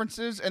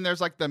conferences and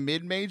there's like the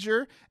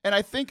mid-major. And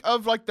I think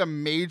of like the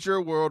major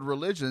world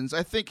religions,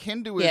 I think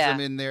Hinduism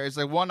Yeah. in there is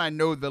like one I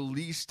know the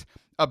least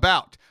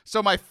about.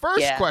 So my first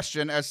Yeah.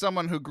 question, as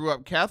someone who grew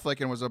up Catholic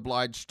and was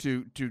obliged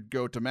to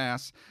go to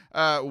mass,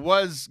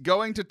 was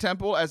going to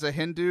temple as a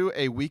Hindu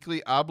a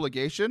weekly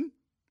obligation?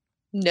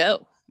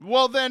 No,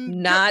 Well,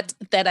 then not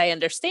that I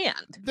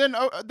understand. Then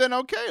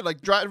okay,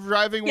 like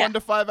driving Yeah. 1 to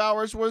 5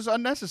 hours was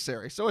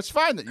unnecessary, so it's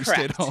fine that you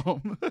stayed Correct.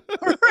 home.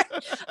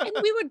 Right. And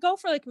we would go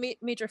for like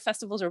major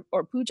festivals or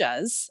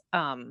pujas,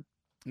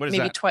 What is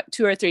maybe that?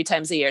 2 or 3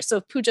 times a year. So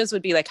pujas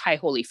would be like high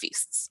holy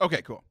feasts.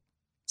 Okay, cool.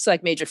 So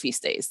like major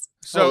feast days,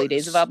 So- holy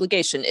days of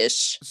obligation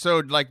ish.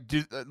 So like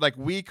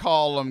we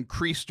call them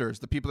creasters,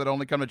 the people that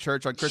only come to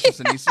church on Christmas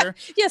and Easter.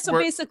 Yeah, so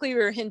We're- basically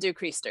we were Hindu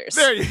creasters.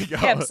 There you go.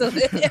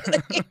 Absolutely.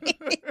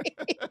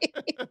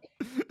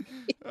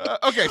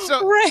 Okay,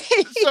 so Right.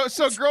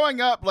 so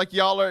growing up, like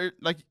y'all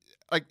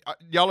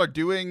are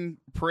doing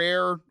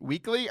prayer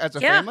weekly as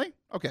a Yeah. family.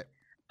 Okay,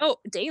 Oh,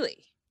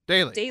 daily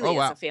daily. Oh as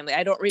wow. a family.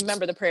 I don't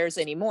remember the prayers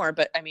anymore,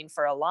 but I mean,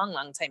 for a long,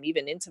 long time,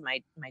 even into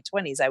my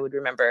 20s, I would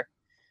remember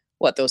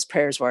what those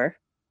prayers were.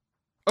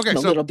 Okay, I'm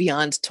a so little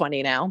beyond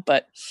 20 now,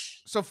 but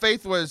so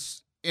faith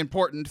was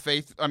important.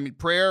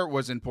 Prayer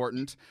was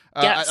important.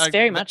 yes,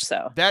 very much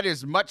so. That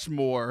is much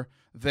more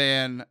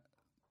than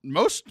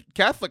most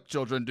Catholic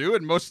children do,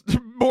 and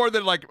more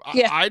than like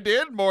Yeah. I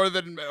did, more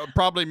than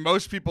probably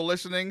most people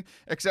listening,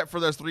 except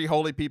for those 3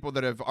 holy people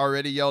that have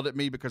already yelled at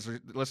me because they're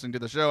listening to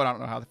the show. And I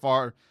don't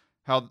know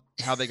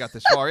how they got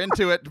this far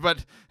into it,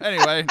 but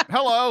anyway,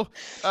 hello.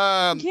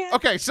 Yeah.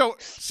 Okay, so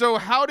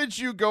how did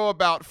you go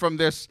about from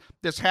this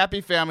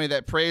happy family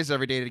that prays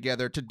every day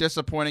together to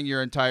disappointing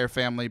your entire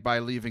family by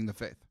leaving the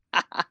faith?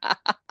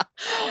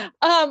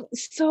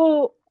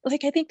 So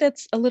like I think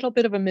that's a little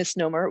bit of a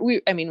misnomer.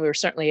 We were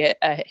certainly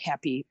a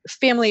happy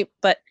family,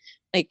 but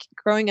like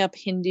growing up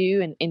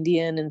Hindu and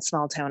Indian in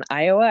small town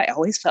Iowa, I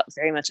always felt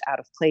very much out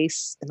of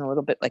place and a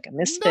little bit like a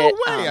misfit. No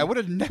way! I would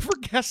have never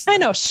guessed that. I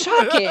know,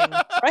 shocking,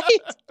 right?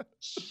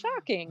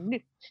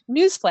 Shocking.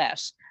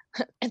 Newsflash.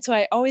 And so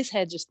I always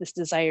had just this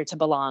desire to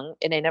belong,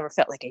 and I never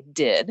felt like I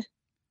did.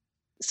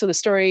 So the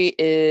story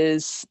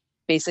is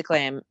basically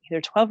I'm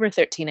either 12 or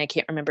 13. I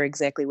can't remember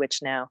exactly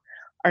which now.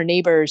 Our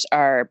neighbors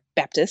are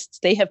Baptists.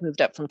 They have moved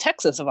up from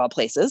Texas, of all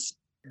places.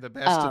 The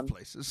best of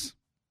places.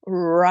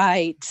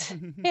 Right.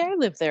 Yeah, I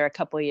lived there a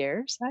couple of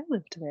years. I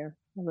lived there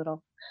a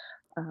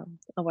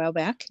while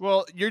back.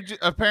 Well,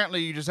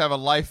 apparently you just have a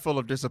life full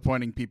of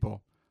disappointing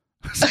people.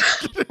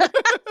 I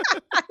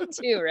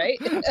do, right?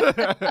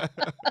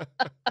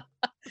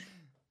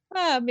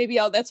 Maybe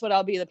that's what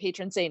I'll be the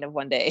patron saint of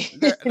one day.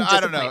 I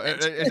don't know.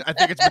 Disappointment. I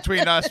think it's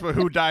between us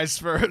who dies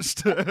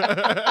first.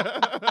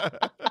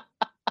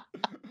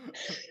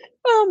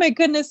 Oh my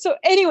goodness. So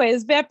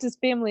anyways, Baptist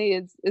family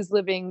is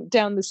living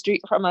down the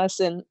street from us,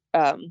 and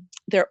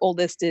their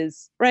oldest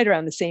is right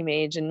around the same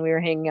age, and we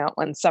were hanging out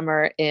one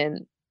summer,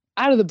 and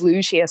out of the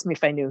blue she asked me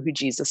if I knew who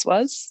Jesus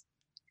was.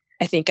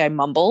 I think I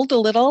mumbled a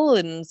little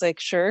and was like,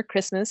 sure,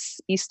 Christmas,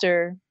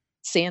 Easter,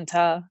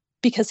 Santa.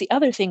 Because the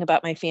other thing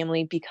about my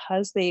family,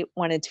 because they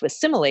wanted to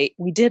assimilate,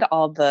 we did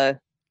all the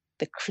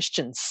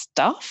Christian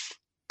stuff,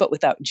 but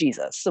without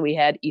Jesus. So we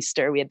had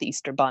Easter, we had the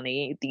Easter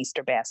bunny, the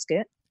Easter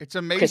basket. It's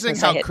amazing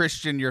Christmas, how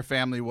Christian your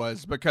family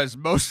was, because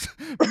most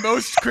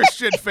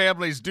Christian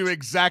families do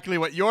exactly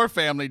what your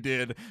family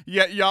did,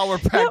 yet y'all were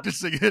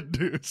practicing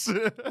Hindus.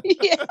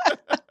 Yeah.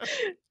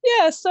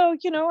 Yeah. So,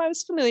 I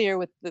was familiar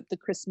with the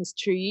Christmas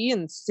tree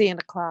and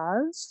Santa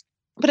Claus,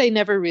 but I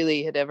never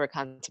really had ever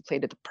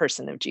contemplated the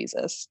person of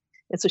Jesus.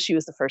 And so she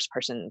was the first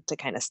person to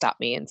kind of stop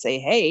me and say,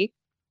 hey,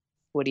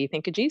 what do you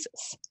think of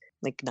Jesus?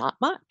 Like, not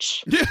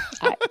much.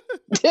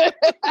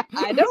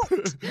 I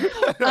don't.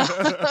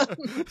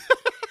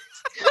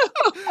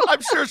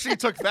 I'm sure she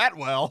took that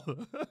well.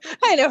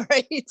 I know,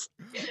 right?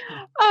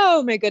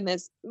 Oh my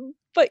goodness.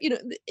 But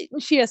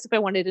she asked if I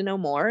wanted to know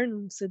more,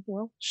 and I said,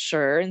 well,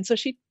 sure. And so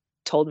she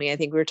told me, I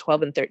think we were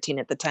 12 and 13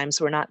 at the time,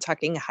 so we're not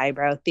talking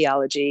highbrow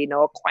theology,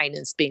 no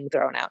Aquinas being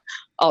thrown out.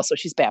 Also,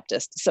 she's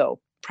Baptist, so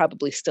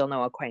probably still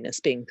no Aquinas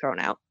being thrown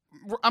out.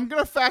 I'm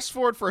going to fast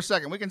forward for a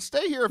second. We can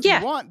stay here if you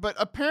want, but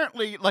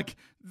apparently, like,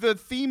 the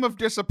theme of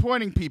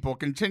disappointing people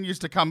continues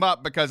to come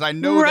up, because I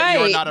know that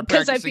you're not a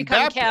practicing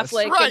Baptist. Because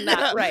I've become Catholic and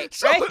not right.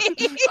 So, right?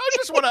 I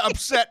just want to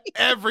upset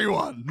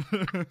everyone.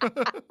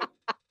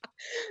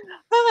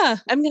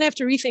 I'm going to have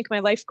to rethink my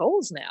life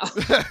goals now.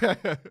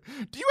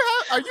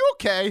 Are you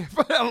okay?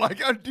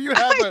 Like, do you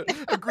have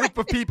a group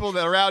of people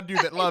that around you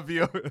that love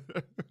you?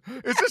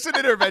 Is this an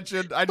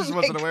intervention? I just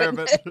wasn't aware of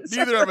it.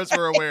 Neither of us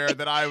were aware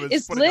that I was.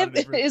 Is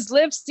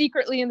Liv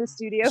secretly in the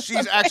studio?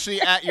 She's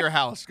actually at your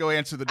house. Go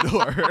answer the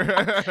door.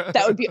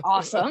 That would be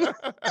awesome.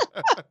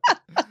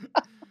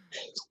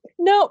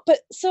 No, but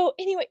so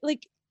anyway,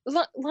 like,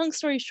 long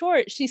story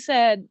short, she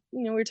said,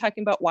 we were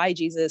talking about why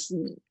Jesus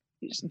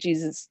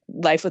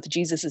life with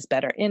Jesus is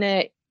better in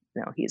it.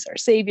 He's our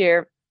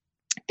savior.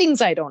 Things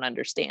I don't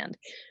understand.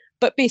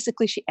 But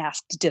basically she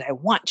asked, did I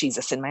want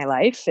Jesus in my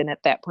life? And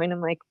at that point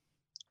I'm like,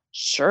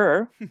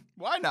 sure.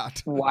 Why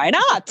not? Why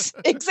not?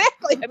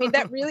 Exactly. I mean,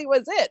 that really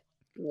was it.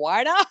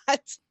 Why not?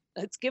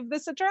 Let's give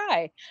this a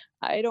try.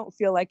 I don't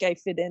feel like I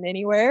fit in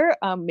anywhere.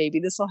 Maybe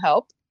this will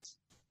help.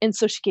 And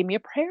so she gave me a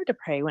prayer to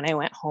pray when I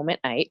went home at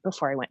night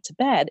before I went to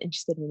bed. And she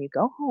said, when you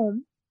go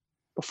home,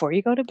 before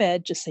you go to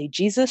bed, just say,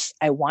 Jesus,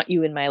 I want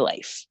you in my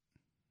life.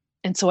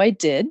 And so I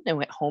did. I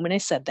went home and I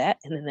said that.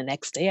 And then the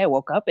next day I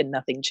woke up and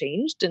nothing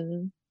changed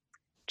and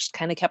just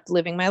kind of kept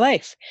living my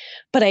life.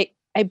 But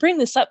I bring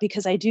this up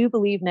because I do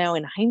believe now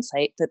in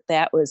hindsight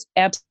that was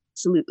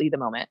absolutely the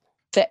moment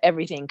that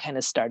everything kind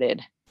of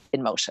started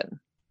in motion.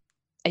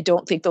 I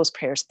don't think those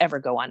prayers ever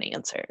go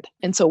unanswered.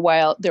 And so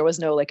while there was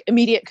no like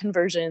immediate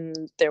conversion,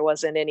 there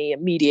wasn't any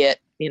immediate,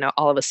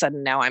 all of a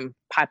sudden now I'm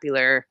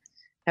popular,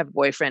 have a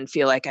boyfriend,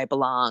 feel like I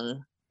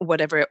belong,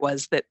 whatever it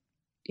was that,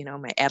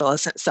 my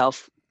adolescent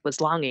self was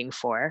longing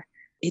for,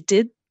 it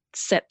did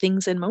set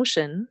things in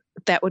motion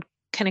that would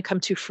kind of come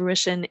to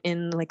fruition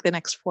in like the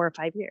next 4 or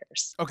 5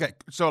 years. Okay.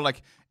 So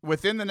like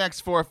within the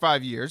next 4 or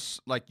 5 years,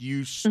 like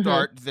you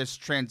start this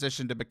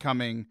transition to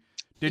becoming,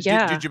 did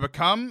you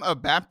become a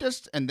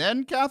Baptist and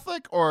then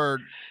Catholic, or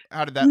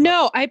how did that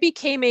No, look? I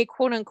became a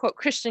quote unquote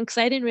Christian because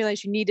I didn't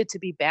realize you needed to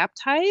be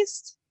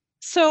baptized.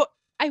 So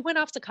I went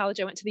off to college.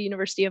 I went to the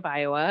University of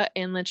Iowa,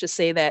 and let's just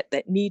say that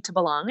need to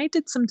belong, I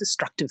did some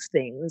destructive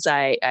things.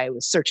 I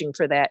was searching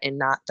for that in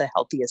not the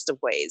healthiest of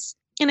ways.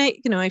 And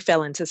I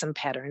fell into some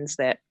patterns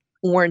that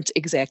weren't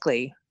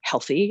exactly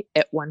healthy.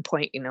 At one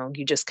point,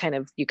 you just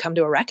you come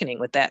to a reckoning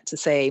with that to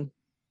say,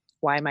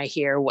 why am I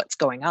here? What's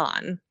going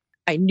on?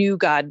 I knew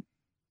God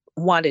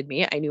wanted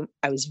me. I knew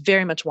I was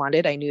very much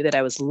wanted. I knew that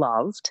I was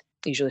loved.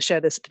 I usually share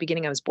this at the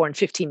beginning. I was born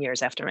 15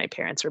 years after my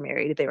parents were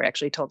married. They were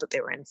actually told that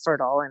they were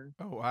infertile and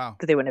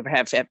that they would never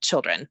have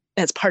children.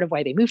 That's part of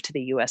why they moved to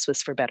the U.S.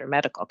 was for better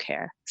medical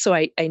care. So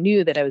I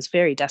knew that I was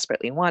very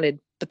desperately wanted,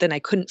 but then I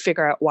couldn't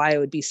figure out why I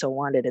would be so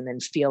wanted and then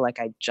feel like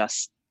I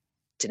just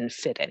didn't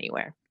fit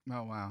anywhere.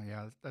 Oh, wow.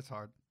 Yeah, that's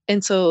hard.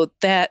 And so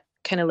that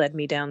kind of led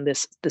me down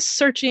this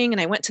searching,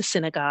 and I went to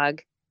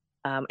synagogue.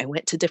 I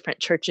went to different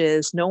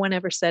churches. No one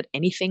ever said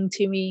anything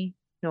to me.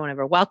 No one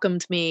ever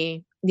welcomed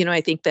me.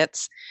 I think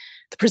that's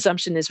the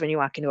presumption is when you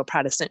walk into a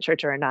Protestant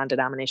church or a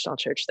non-denominational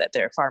church that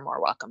they're far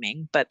more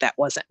welcoming, but that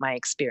wasn't my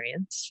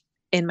experience.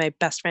 And my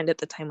best friend at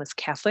the time was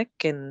Catholic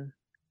and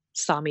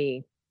saw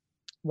me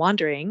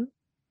wandering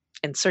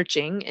and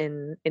searching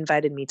and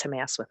invited me to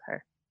Mass with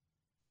her.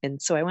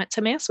 And so I went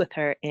to Mass with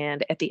her,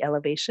 and at the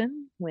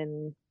elevation,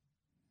 when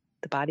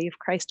the body of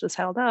Christ was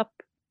held up,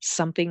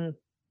 something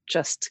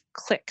just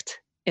clicked.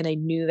 And I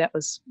knew that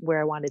was where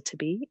I wanted to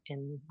be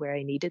and where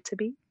I needed to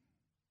be.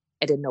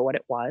 I didn't know what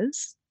it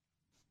was.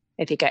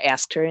 I think I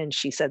asked her, and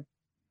she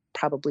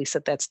probably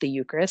said, that's the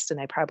Eucharist.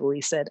 And I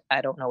probably said, I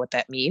don't know what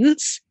that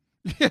means.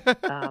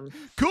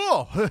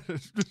 Cool.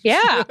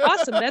 Yeah,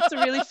 awesome. That's a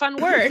really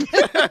fun word.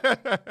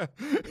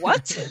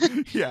 What?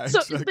 Yeah. So,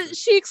 Exactly. but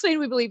she explained,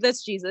 we believe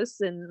that's Jesus.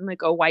 And I'm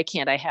like, oh, why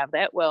can't I have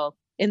that? Well,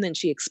 and then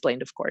she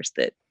explained, of course,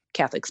 that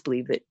Catholics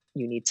believe that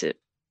you need to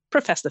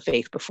profess the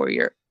faith before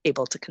you're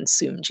able to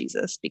consume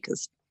Jesus,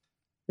 because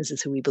this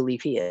is who we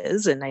believe he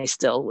is. And I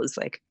still was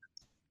like,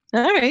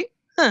 all right,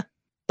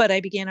 But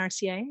I began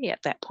RCIA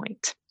at that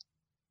point.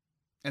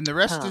 And the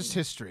rest is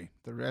history.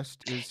 The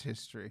rest is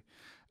history.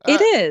 It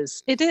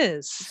is. It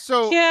is.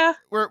 So yeah,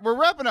 we're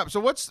wrapping up. So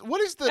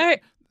what is the right.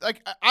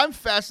 like? I'm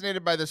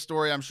fascinated by this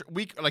story. I'm sure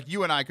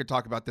you and I could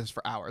talk about this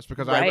for hours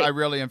because Right. I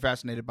really am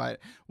fascinated by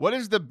it. What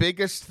is the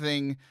biggest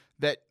thing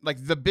that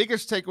the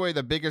biggest takeaway,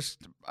 the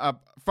biggest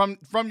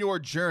from your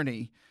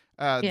journey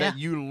that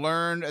you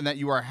learned and that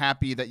you are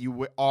happy that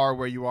you are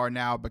where you are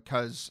now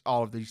because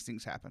all of these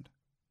things happened?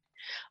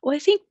 Well, I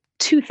think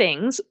two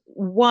things.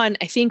 One,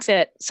 I think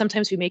that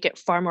sometimes we make it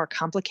far more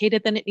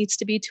complicated than it needs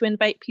to be to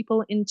invite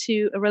people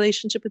into a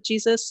relationship with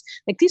Jesus.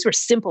 Like, these were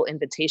simple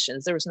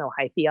invitations. There was no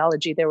high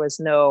theology. There was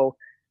no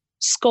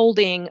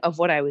scolding of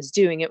what I was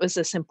doing. It was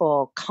a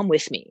simple, come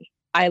with me.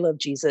 I love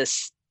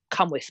Jesus.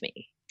 Come with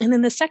me. And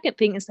then the second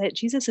thing is that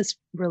Jesus is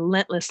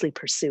relentlessly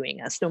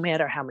pursuing us, no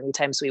matter how many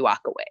times we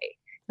walk away.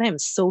 And I'm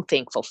so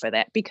thankful for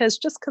that, because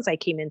just because I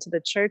came into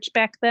the church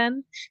back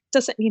then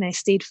doesn't mean I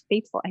stayed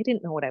faithful. I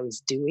didn't know what I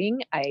was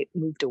doing. I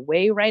moved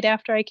away right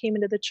after I came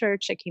into the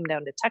church. I came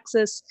down to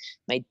Texas.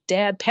 My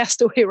dad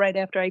passed away right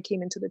after I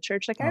came into the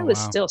church. Like, I was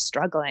still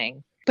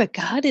struggling. But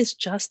God is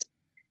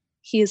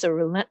he is a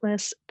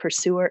relentless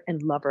pursuer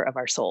and lover of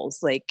our souls.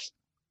 Like,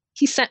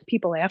 he sent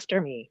people after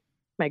me.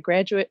 My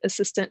graduate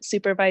assistant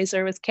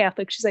supervisor was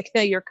Catholic. She's like,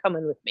 hey, you're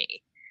coming with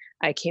me.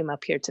 I came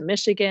up here to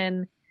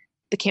Michigan.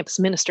 The campus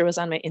minister was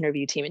on my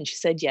interview team, and she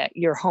said, yeah,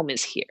 your home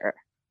is here.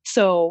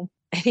 So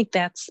I think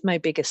that's my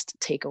biggest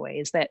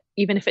takeaway, is that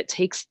even if it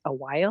takes a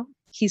while,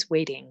 he's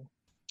waiting,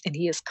 and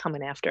he is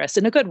coming after us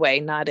in a good way,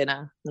 not in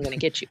a, I'm going to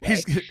get you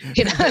way.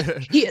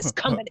 He is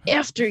coming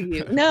after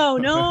you. No,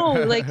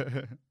 like,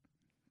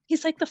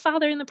 he's like the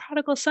father in the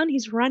prodigal son.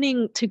 He's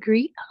running to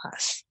greet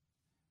us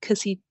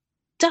because he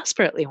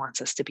desperately wants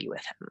us to be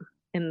with him.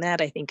 And that,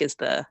 I think, is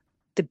the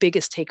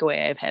biggest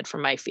takeaway I've had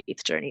from my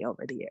faith journey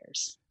over the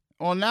years.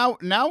 Well,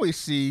 now we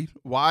see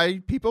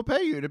why people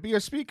pay you to be a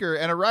speaker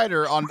and a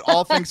writer on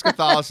all things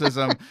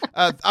Catholicism.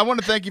 I want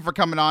to thank you for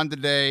coming on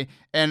today,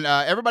 and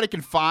everybody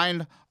can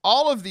find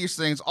all of these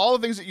things, all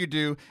the things that you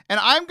do. And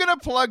I'm going to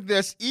plug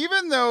this,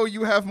 even though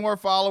you have more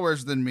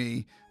followers than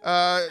me.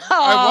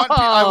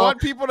 I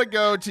want people to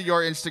go to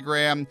your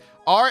Instagram,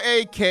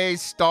 RAK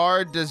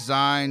Star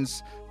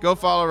Designs. Go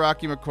follow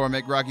Rocky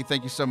McCormick. Rocky,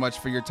 thank you so much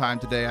for your time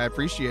today. I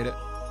appreciate it.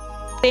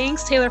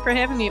 Thanks, Taylor, for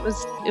having me. It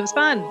was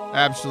fun.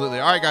 Absolutely.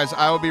 All right, guys,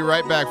 I will be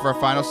right back for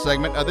our final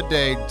segment of the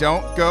day.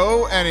 Don't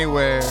go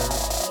anywhere.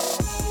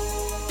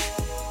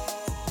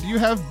 Do you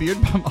have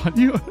beard balm on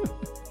you?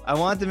 I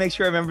wanted to make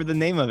sure I remember the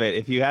name of it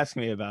if you ask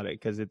me about it,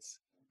 because it's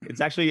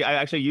actually, I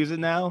actually use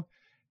it now,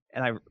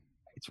 and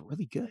it's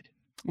really good.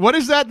 What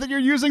is that you're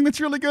using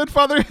that's really good,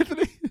 Father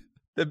Anthony?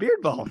 The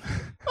beard balm.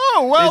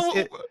 Oh,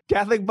 well.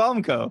 Catholic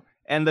Balm Co.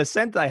 And the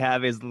scent I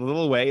have is the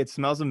Little Way. It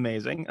smells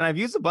amazing. And I've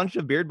used a bunch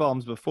of beard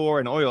balms before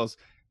and oils,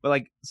 but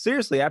like,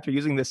 seriously, after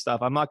using this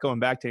stuff, I'm not going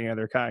back to any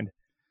other kind.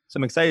 So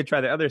I'm excited to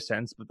try the other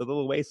scents, but the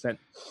Little Way scent,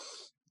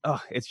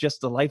 oh, it's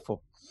just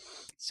delightful.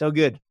 So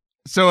good.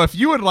 So if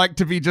you would like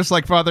to be just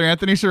like Father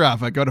Anthony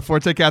Sciaraffa, go to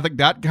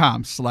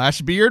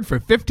fortecatholic.com/beard for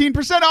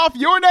 15% off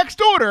your next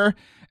order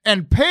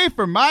and pay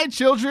for my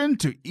children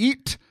to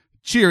eat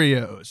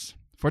Cheerios.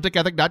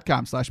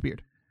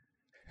 fortecatholic.com/beard.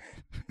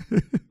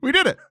 We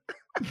did it.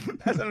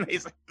 That's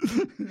amazing.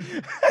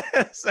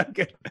 So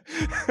good.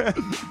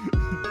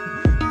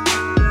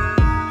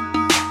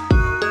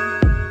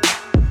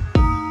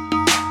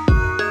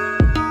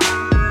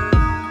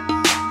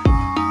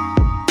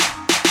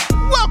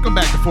 Welcome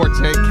back to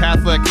Forte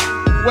Catholic,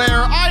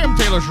 where I am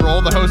Taylor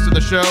Schroll, the host of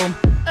the show,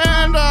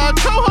 and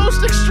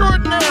co-host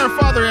extraordinaire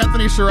Father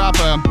Anthony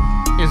Sciaraffa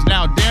is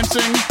now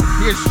dancing.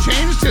 He has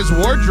changed his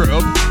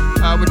wardrobe,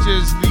 which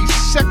is the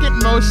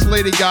second most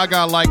Lady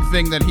Gaga-like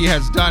thing that he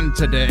has done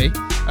today.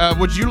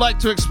 Would you like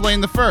to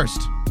explain the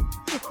first?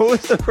 What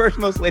was the first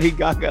most Lady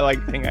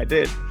Gaga-like thing I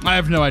did? I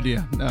have no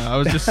idea. I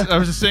was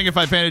just seeing if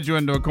I painted you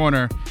into a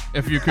corner,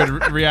 if you could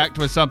react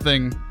with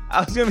something.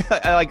 I was gonna be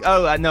like,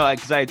 oh no,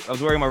 because I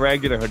was wearing my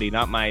regular hoodie,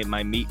 not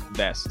my meat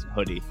vest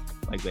hoodie,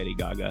 like Lady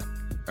Gaga.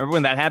 Remember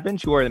when that happened?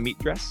 She wore the meat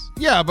dress.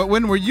 Yeah, but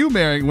when were you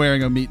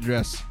wearing a meat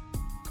dress?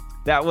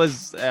 That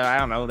was, I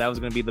don't know, that was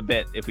going to be the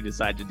bit if we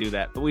decided to do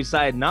that. But we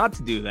decided not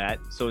to do that,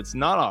 so it's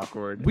not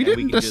awkward. We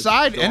didn't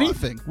decide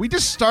anything. We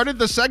just started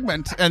the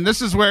segment, and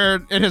this is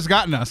where it has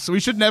gotten us. So we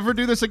should never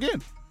do this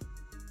again.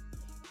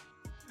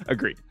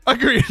 Agreed.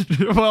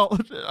 Well,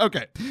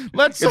 okay.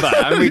 Let's. Goodbye.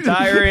 I'm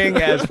retiring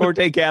as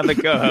Forte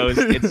Catholic co-host.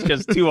 It's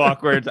just too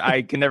awkward.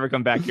 I can never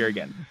come back here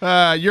again.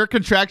 You're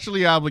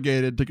contractually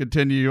obligated to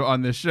continue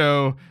on this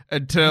show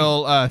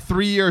until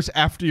 3 years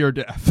after your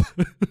death.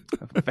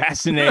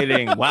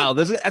 Fascinating. Wow,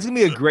 that's going to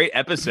be a great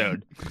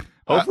episode.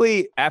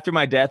 Hopefully, after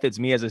my death, it's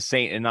me as a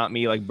saint and not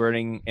me like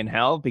burning in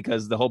hell,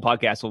 because the whole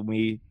podcast will be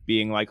me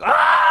being like,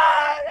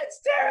 that's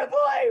terrible.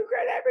 I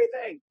regret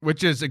everything.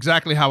 Which is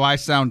exactly how I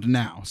sound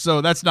now.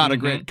 So that's not a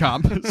great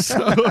comp.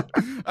 So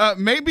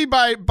maybe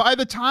by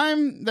the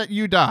time that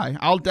you die,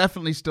 I'll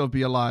definitely still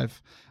be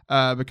alive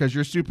because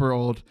you're super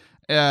old.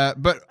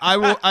 But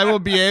I will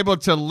be able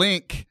to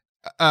link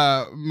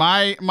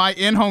my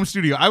in-home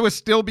studio. I will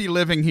still be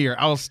living here.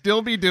 I will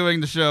still be doing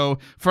the show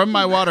from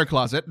my water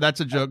closet. That's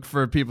a joke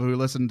for people who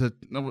listened to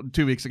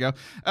 2 weeks ago.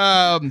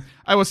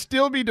 I will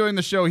still be doing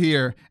the show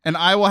here, and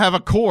I will have a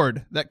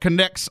cord that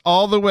connects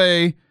all the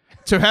way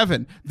to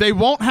heaven. They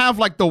won't have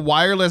like the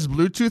wireless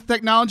Bluetooth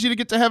technology to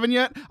get to heaven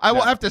yet. I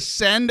will have to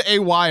send a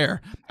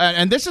wire.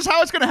 And this is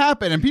how it's going to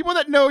happen. And people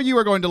that know you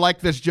are going to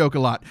like this joke a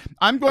lot.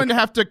 I'm going to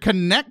have to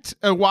connect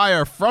a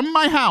wire from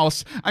my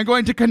house. I'm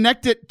going to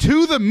connect it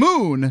to the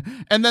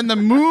moon. And then the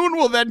moon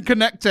will then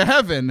connect to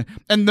heaven.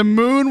 And the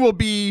moon will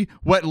be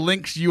what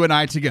links you and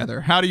I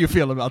together. How do you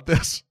feel about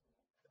this?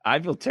 I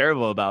feel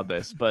terrible about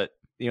this, but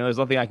there's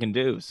nothing I can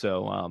do.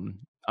 So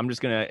I'm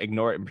just going to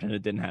ignore it and pretend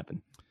it didn't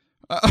happen.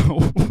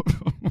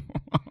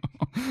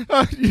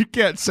 You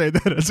can't say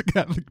that as a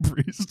Catholic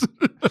priest.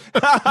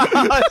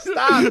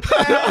 Stop!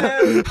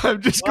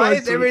 I'm just Why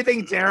is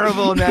everything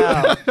terrible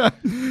now?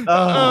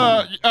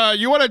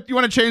 You want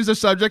to change the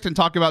subject and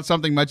talk about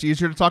something much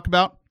easier to talk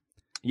about?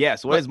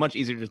 Yes. What is much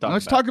easier to talk about?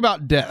 Let's talk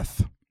about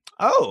death.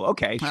 Oh,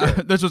 okay, sure.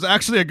 This was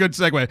actually a good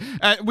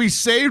segue. We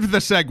saved the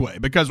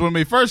segue because when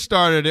we first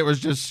started, it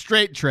was just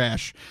straight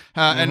trash,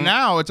 and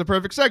now it's a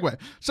perfect segue.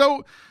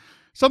 So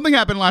something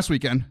happened last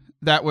weekend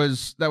that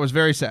was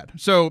very sad.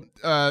 So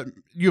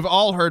you've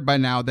all heard by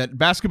now that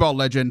basketball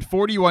legend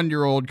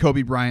 41-year-old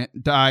Kobe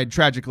Bryant died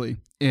tragically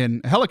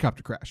in a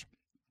helicopter crash.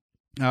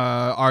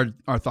 Our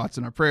thoughts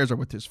and our prayers are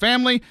with his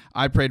family.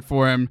 I prayed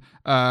for him.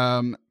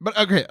 But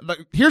okay,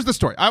 here's the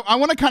story. I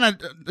want to kind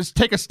of just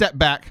take a step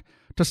back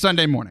to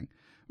Sunday morning,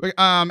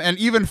 and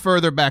even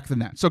further back than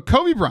that. So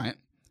Kobe Bryant,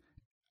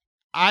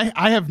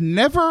 I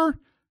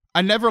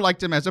never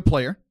liked him as a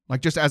player.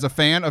 Like just as a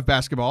fan of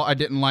basketball, I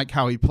didn't like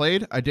how he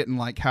played. I didn't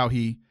like how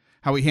he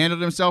handled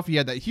himself. He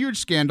had that huge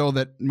scandal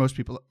that most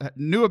people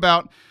knew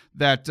about.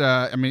 That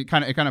it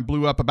kind of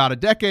blew up about a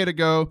decade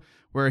ago,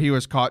 where he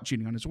was caught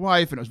cheating on his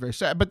wife, and it was very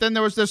sad. But then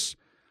there was this.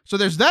 So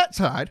there's that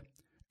side,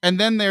 and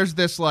then there's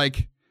this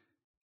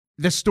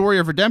this story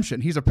of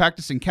redemption. He's a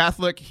practicing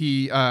Catholic.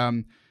 He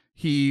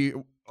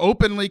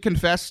openly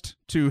confessed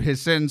to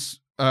his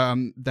sins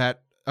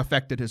that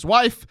affected his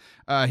wife.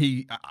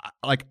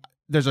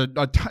 There's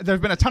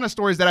been a ton of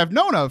stories that I've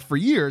known of for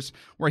years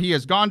where he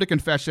has gone to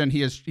confession.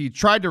 He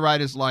tried to right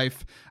his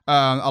life.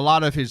 A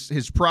lot of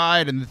his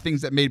pride and the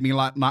things that made me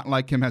not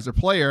like him as a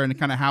player and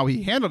kind of how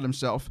he handled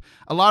himself.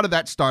 A lot of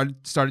that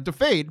started to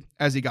fade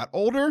as he got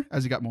older,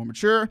 as he got more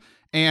mature,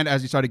 and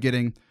as he started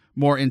getting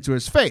more into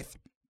his faith.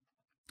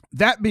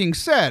 That being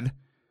said,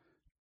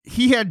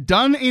 he had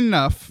done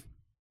enough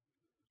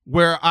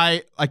where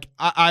I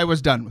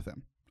was done with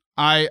him.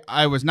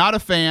 I was not a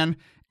fan.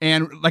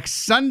 And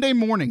Sunday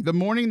morning, the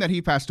morning that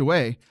he passed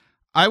away,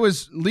 I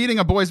was leading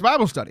a boys'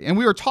 Bible study, and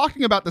we were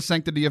talking about the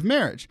sanctity of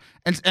marriage.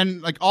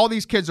 And all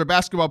these kids are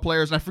basketball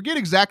players, and I forget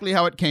exactly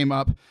how it came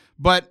up,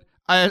 but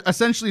I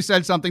essentially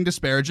said something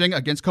disparaging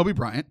against Kobe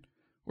Bryant,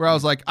 where I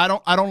was like, I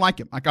don't like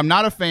him. I'm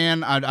not a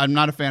fan. I'm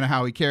not a fan of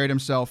how he carried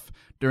himself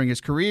during his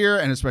career,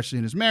 and especially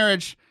in his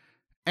marriage.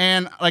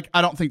 And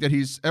I don't think that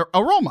he's a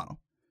role model.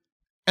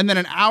 And then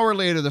an hour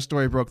later, the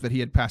story broke that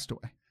he had passed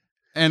away,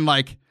 and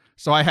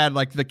so I had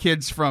the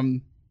kids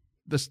from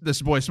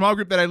this boy small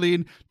group that I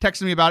lead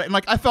texting me about it,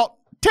 and I felt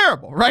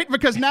terrible, right?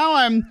 Because now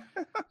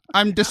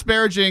I'm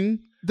disparaging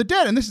the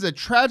dead, and this is a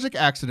tragic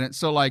accident.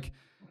 So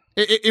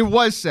it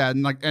was sad,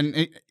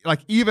 and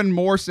even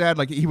more sad.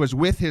 He was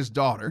with his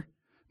daughter,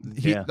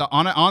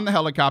 on the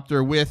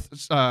helicopter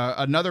with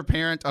another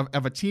parent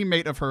of a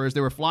teammate of hers.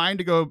 They were flying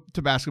to go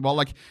to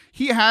basketball.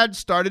 He had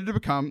started to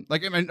become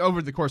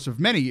over the course of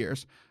many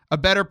years, a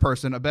better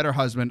person, a better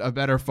husband, a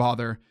better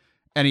father.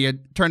 And he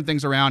had turned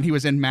things around. He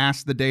was in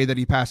mass the day that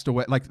he passed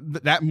away.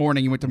 That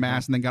morning, he went to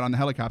mass and then got on the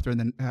helicopter and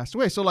then passed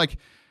away. So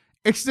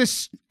it's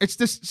this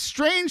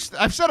strange.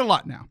 I've said a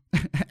lot now,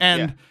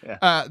 and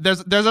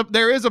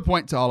there is a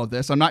point to all of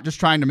this. I'm not just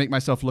trying to make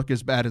myself look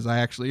as bad as I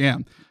actually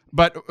am.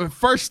 But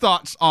first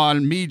thoughts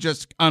on me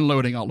just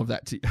unloading all of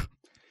that to you.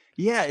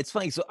 Yeah, it's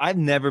funny. So I've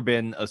never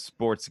been a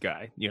sports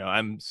guy.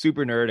 I'm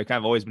super nerd. I've kind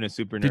of always been a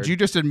super nerd. Did you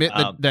just admit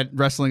that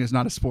wrestling is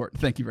not a sport?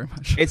 Thank you very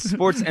much. It's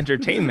sports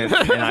entertainment,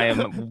 and I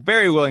am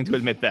very willing to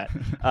admit that.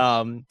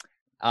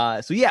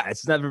 So yeah,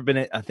 it's never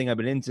been a thing I've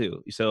been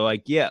into. So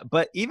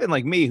but even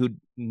me, who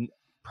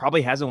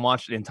probably hasn't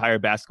watched an entire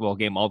basketball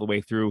game all the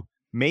way through,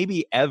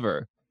 maybe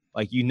ever,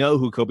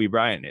 who Kobe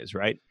Bryant is,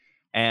 right?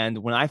 And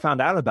when I found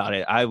out about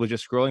it, I was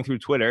just scrolling through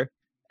Twitter,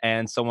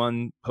 and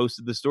someone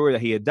posted the story that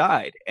he had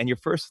died. And your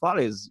first thought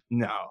is,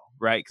 no,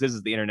 right? Because this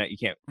is the internet. You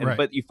can't. Right.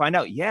 But you find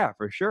out, yeah,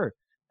 for sure.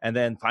 And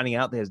then finding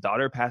out that his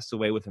daughter passed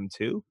away with him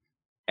too.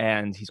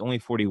 And he's only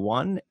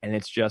 41. And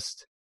it's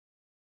just,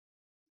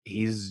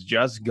 he's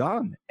just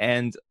gone.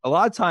 And a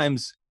lot of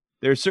times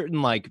there's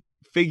certain like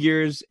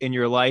figures in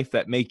your life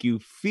that make you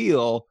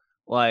feel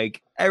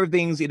like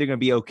everything's either going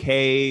to be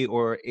okay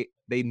or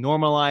they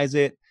normalize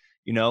it.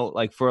 You know,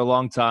 like for a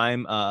long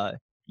time,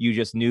 you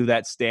just knew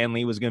that Stan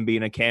Lee was going to be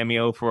in a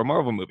cameo for a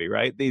Marvel movie,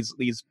 right? These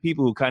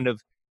people who kind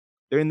of,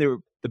 they're in the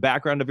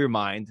background of your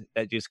mind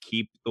that just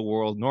keep the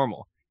world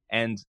normal.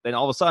 And then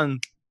all of a sudden,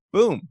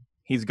 boom,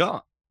 he's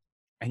gone.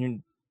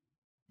 And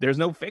there's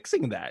no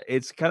fixing that.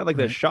 It's kind of like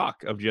the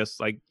shock of just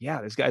like,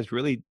 yeah, this guy's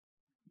really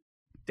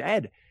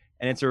dead.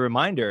 And it's a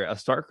reminder, a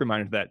stark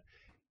reminder that,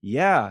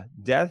 yeah,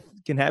 death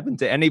can happen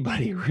to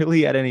anybody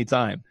really at any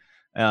time.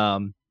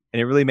 And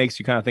it really makes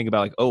you kind of think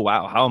about like, oh,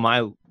 wow, how am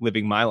I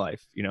living my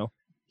life? You know,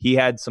 he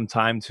had some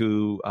time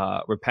to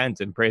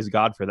repent and praise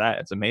God for that.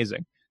 It's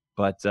amazing.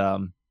 But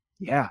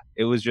yeah,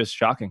 it was just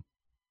shocking.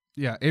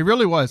 Yeah, it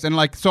really was. And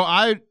like, so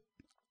I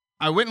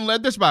went and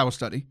led this Bible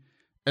study,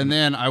 and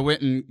then I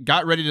went and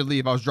got ready to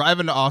leave. I was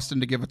driving to Austin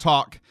to give a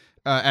talk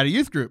at a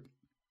youth group.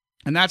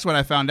 And that's what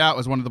I found out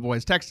was one of the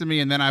boys texted me.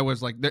 And then I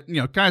was like, you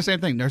know, kind of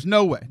same thing. There's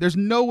no way. There's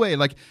no way.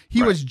 Like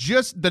he was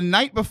just the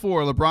night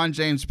before LeBron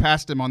James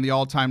passed him on the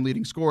all-time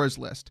leading scorers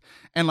list.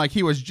 And like,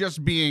 he was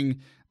just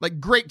being like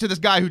great to this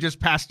guy who just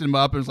passed him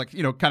up and was like,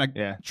 you know, kind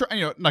of,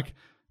 you know, like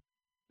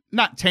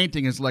not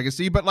tainting his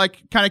legacy, but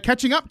like kind of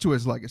catching up to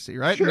his legacy.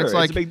 Right. Sure, and it's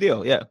like a big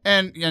deal. Yeah.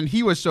 And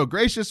he was so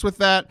gracious with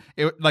that.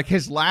 It, like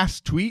his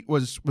last tweet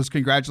was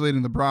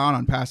congratulating LeBron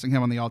on passing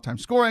him on the all-time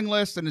scoring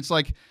list. And it's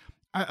like,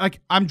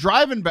 I'm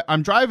driving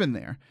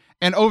there,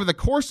 and over the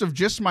course of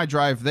just my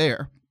drive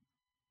there,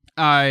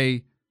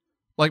 my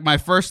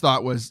first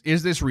thought was,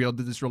 is this real?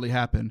 Did this really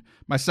happen?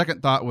 My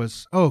second thought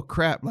was, oh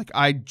crap, like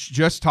I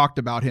just talked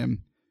about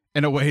him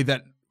in a way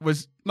that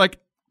was like,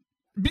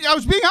 I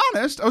was being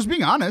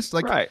honest.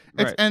 Like, right.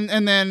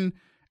 And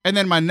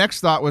then my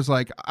next thought was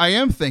like, I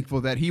am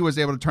thankful that he was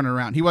able to turn it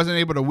around. He wasn't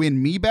able to win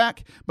me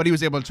back, but he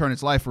was able to turn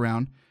his life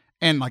around.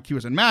 And like, he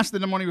was in Mass the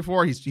morning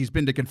before. He's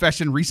been to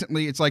confession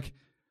recently. It's like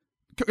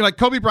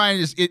Kobe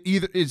Bryant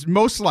is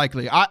most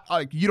likely.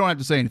 You don't have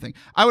to say anything.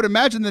 I would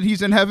imagine that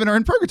he's in heaven or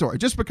in purgatory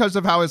just because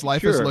of how his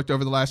life has looked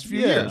over the last few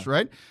years,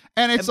 right?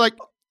 And it's like,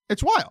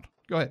 it's wild.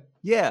 Go ahead.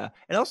 Yeah,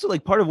 and also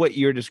like part of what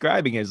you're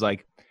describing is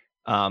like,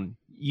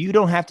 you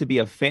don't have to be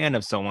a fan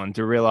of someone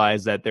to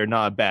realize that they're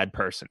not a bad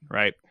person,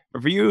 right?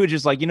 But for you, it's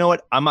just like, you know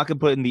what? I'm not gonna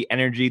put in the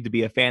energy to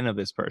be a fan of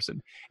this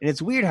person. And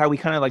it's weird how we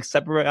kind of like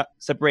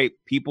separate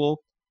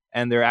people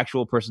and their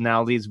actual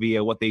personalities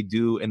via what they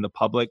do in the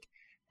public,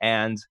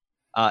 and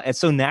it's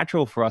so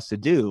natural for us to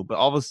do, but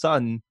all of a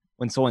sudden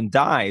when someone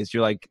dies,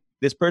 you're like,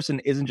 this person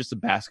isn't just a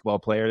basketball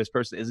player. This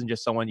person isn't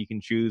just someone you can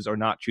choose or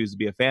not choose to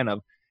be a fan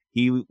of.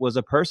 He was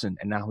a person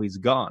and now he's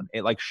gone.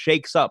 It like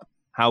shakes up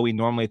how we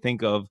normally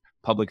think of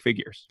public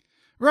figures.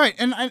 Right.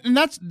 And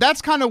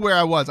that's kind of where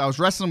I was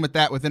wrestling with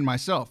that within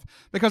myself,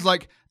 because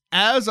like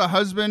as a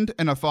husband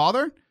and a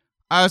father,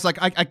 I was like,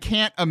 I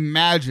can't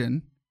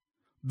imagine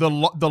the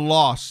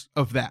loss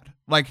of that.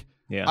 Like,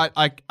 yeah.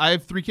 I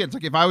have 3 kids.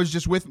 Like if I was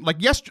just with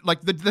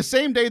the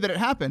same day that it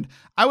happened,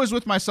 I was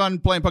with my son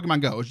playing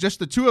Pokemon Go. It was just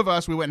the two of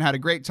us. We went and had a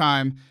great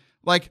time.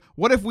 Like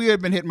what if we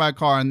had been hit by a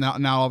car and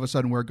now all of a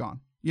sudden we're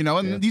gone? You know,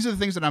 and these are the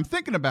things that I'm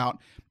thinking about.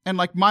 And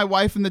like my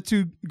wife and the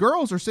 2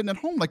 girls are sitting at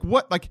home. Like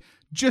what? Like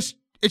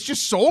it's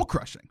just soul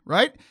crushing,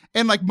 right?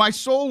 And like my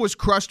soul was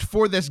crushed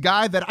for this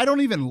guy that I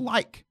don't even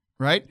like.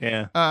 Right.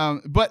 Yeah.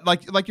 But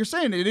like you're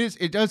saying,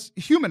 it does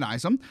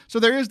humanize them. So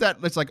there is that.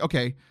 It's like,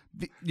 okay,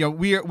 you know,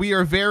 we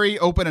are very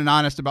open and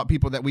honest about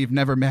people that we've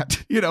never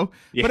met, you know,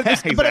 yeah, but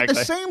at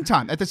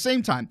the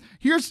same time,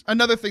 here's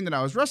another thing that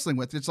I was wrestling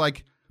with. It's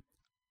like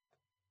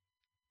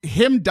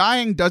him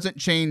dying doesn't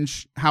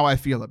change how I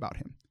feel about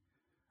him.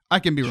 I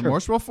can be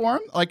remorseful for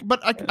him. Like, but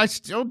I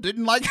still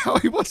didn't like how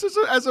he was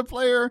as a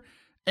player,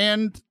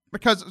 and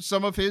because of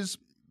some of his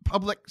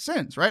public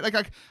sins, right?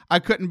 Like I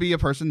couldn't be a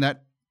person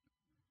that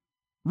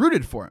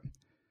rooted for him.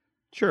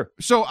 Sure.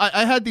 So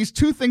I had these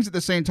 2 things at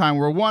the same time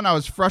where, one, I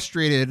was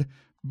frustrated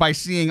by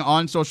seeing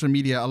on social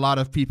media a lot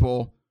of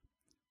people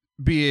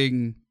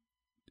being,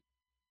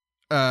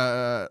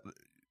 oh,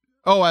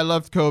 I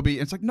loved Kobe.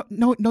 And it's like,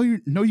 no,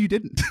 you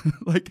didn't.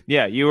 Like,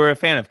 yeah, you were a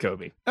fan of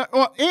Kobe.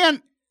 Well,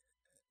 and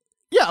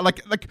yeah,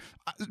 like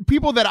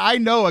people that I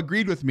know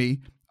agreed with me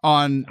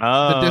on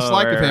the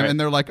dislike of him, and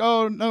they're like,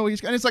 oh no, and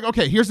it's like,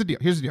 okay, here's the deal.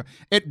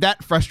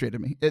 That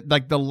frustrated me.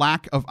 Like the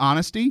lack of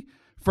honesty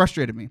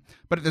frustrated me.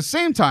 But at the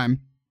same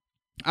time,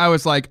 I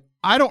was like,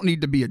 I don't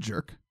need to be a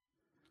jerk.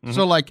 Mm-hmm.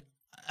 So like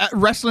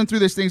wrestling through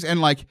these things, and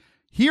like,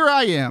 here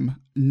I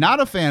am, not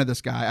a fan of this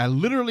guy. I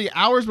literally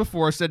hours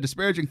before said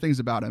disparaging things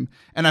about him.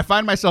 And I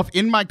find myself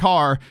in my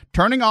car,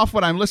 turning off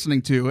what I'm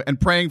listening to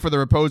and praying for the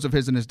repose of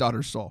his and his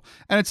daughter's soul.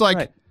 And it's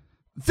like,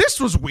 This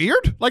was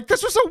weird. Like,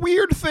 this was a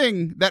weird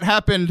thing that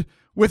happened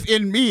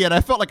within me, and I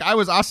felt like I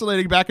was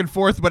oscillating back and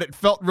forth, but it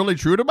felt really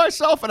true to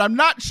myself, and I'm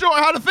not sure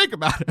how to think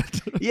about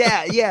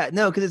it.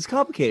 No, because it's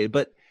complicated.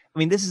 But I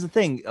mean, this is the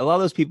thing. A lot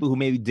of those people who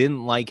maybe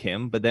didn't like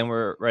him, but then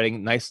were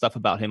writing nice stuff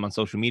about him on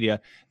social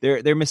media,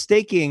 they're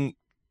mistaking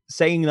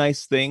saying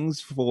nice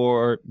things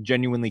for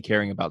genuinely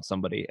caring about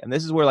somebody. And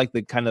this is where like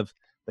the kind of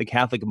the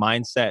Catholic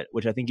mindset,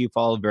 which I think you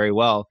follow very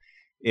well,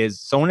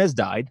 is someone has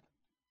died.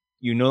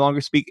 You no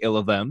longer speak ill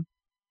of them.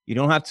 You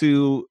don't have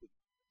to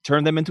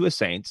turn them into a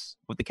saint.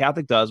 What the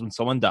Catholic does when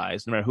someone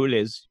dies, no matter who it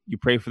is, you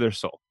pray for their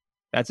soul.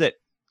 That's it.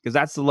 Because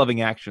that's the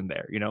loving action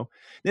there, you know?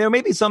 There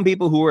may be some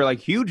people who are like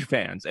huge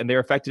fans and they're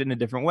affected in a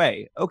different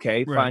way.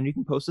 Okay, Right. fine. You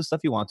can post the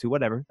stuff you want to,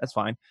 whatever. That's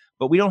fine.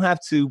 But we don't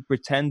have to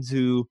pretend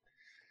to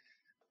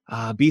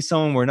be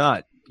someone we're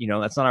not. You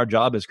know, that's not our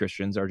job as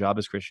Christians. Our job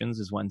as Christians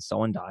is when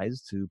someone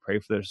dies to pray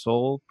for their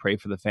soul, pray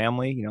for the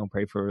family, you know,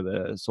 pray for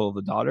the soul of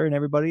the daughter and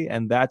everybody.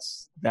 And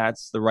that's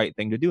the right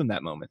thing to do in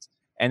that moment.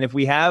 And if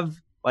we have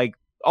like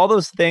all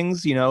those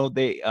things, you know,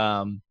 they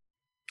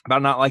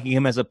about not liking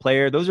him as a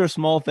player, those are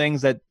small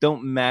things that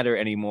don't matter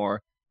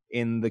anymore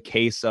in the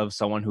case of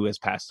someone who has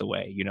passed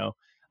away. You know,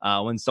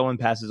 when someone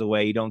passes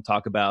away, you don't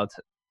talk about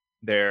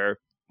their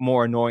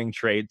more annoying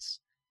traits.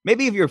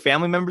 Maybe if you're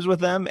family members with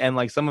them and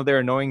like some of their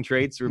annoying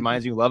traits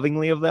reminds you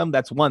lovingly of them,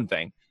 that's one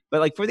thing. But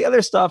like for the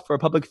other stuff, for a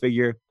public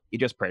figure, you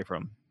just pray for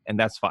them, and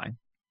that's fine.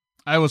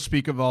 I will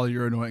speak of all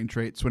your annoying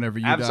traits whenever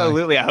you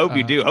Absolutely. die. I hope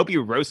you do. I hope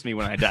you roast me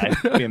when I die.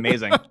 That'd be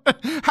amazing.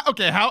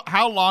 Okay,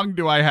 how long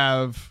do I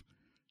have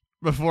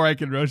before I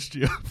can roast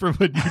you for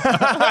when you die?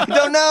 I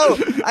don't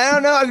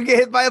know. I could get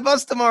hit by a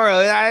bus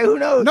tomorrow. Who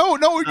knows?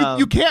 No,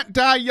 you can't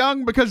die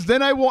young because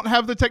then I won't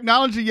have the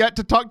technology yet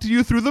to talk to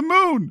you through the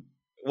moon.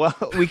 Well,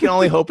 we can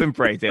only hope and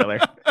pray, Taylor.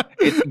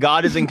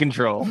 God is in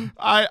control.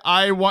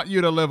 I want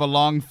you to live a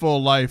long,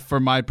 full life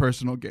for my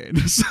personal gain.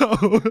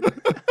 So,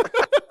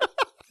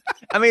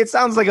 I mean, it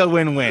sounds like a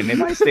win-win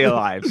if I stay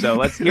alive.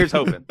 So here's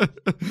hoping.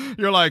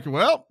 You're like,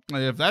 well,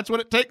 if that's what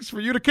it takes for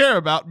you to care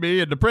about me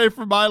and to pray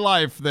for my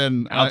life,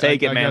 then I'll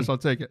take it, I man. guess I'll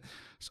take it.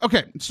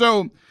 Okay,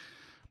 so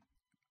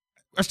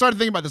I started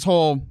thinking about this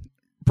whole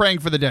praying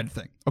for the dead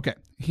thing. Okay,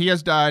 he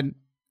has died.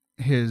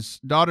 His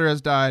daughter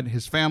has died.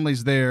 His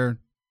family's there,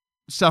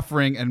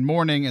 suffering and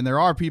mourning, and there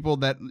are people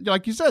that,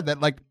 like you said, that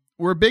like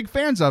we're big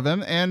fans of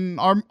him and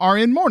are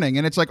in mourning,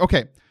 and it's like,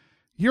 okay,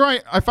 here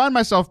I find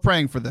myself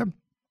praying for them,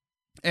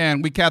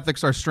 and we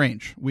Catholics are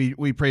strange.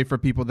 We pray for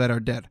people that are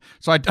dead.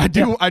 So I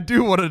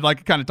do want to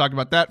like kind of talk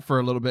about that for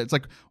a little bit. It's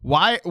like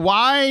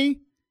why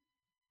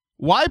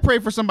pray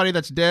for somebody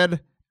that's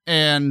dead,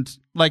 and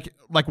like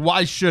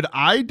why should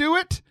I do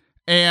it,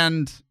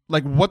 and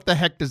like what the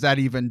heck does that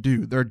even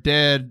do? They're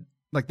dead,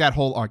 like that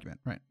whole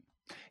argument, right?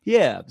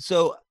 Yeah.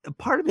 So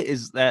part of it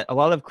is that a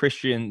lot of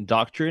Christian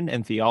doctrine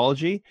and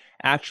theology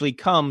actually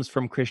comes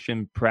from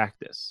Christian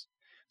practice.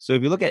 So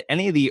if you look at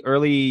any of the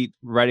early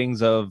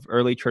writings of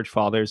early church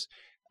fathers,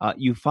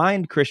 you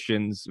find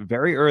Christians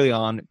very early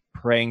on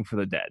praying for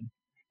the dead.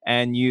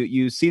 And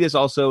you see this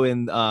also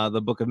in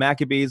the book of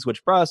Maccabees,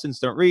 which Protestants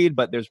don't read,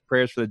 but there's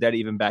prayers for the dead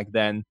even back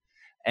then.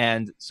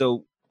 And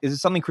so this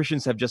is something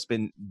Christians have just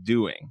been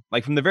doing.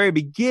 Like from the very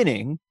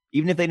beginning,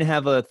 even if they didn't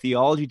have a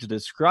theology to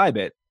describe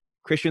it,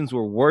 Christians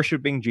were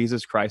worshiping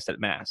Jesus Christ at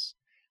Mass.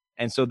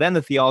 And so then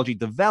the theology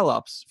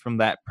develops from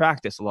that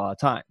practice a lot of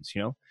times,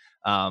 you know.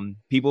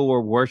 People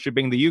were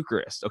worshiping the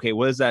Eucharist. Okay,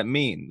 what does that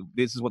mean?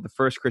 This is what the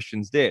first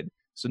Christians did.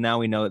 So now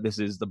we know that this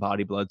is the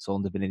body, blood, soul,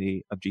 and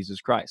divinity of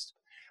Jesus Christ.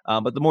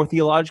 But the more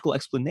theological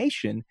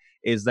explanation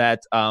is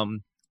that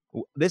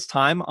this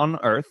time on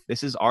earth,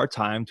 this is our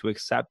time to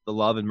accept the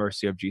love and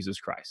mercy of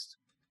Jesus Christ.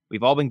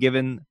 We've all been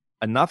given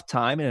enough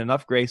time and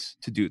enough grace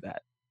to do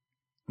that.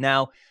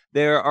 Now,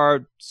 there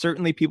are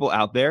certainly people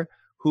out there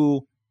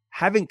who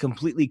haven't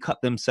completely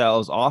cut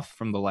themselves off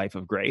from the life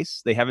of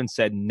grace. They haven't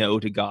said no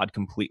to God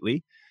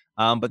completely,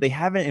 but they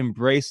haven't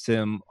embraced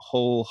him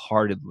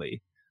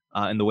wholeheartedly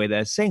in the way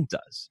that a saint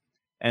does.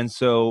 And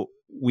so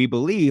we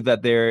believe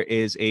that there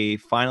is a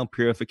final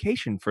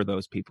purification for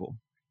those people,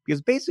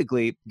 because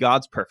basically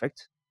God's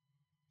perfect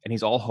and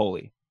he's all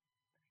holy.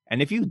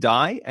 And if you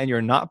die and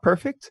you're not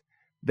perfect,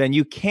 then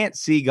you can't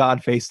see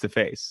God face to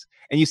face.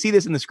 And you see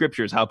this in the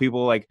scriptures, how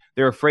people like,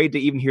 they're afraid to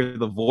even hear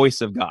the voice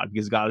of God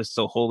because God is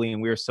so holy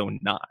and we're so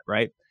not,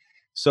 right?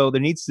 So there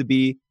needs to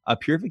be a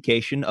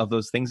purification of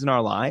those things in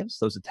our lives,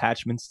 those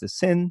attachments to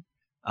sin,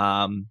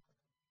 and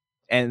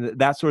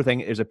that sort of thing.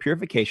 There's a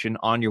purification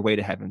on your way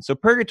to heaven. So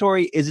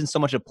purgatory isn't so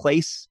much a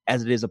place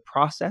as it is a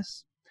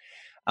process.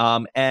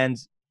 And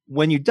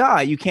when you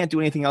die, you can't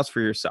do anything else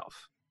for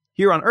yourself.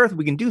 Here on earth,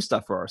 we can do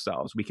stuff for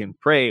ourselves. We can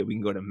pray, we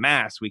can go to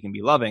mass, we can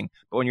be loving.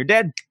 But when you're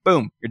dead,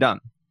 boom, you're done.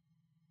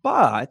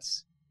 But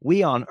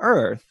we on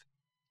earth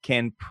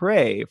can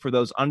pray for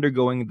those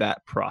undergoing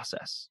that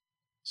process.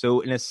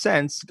 So in a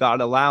sense,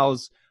 God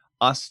allows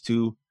us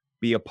to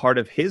be a part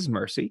of his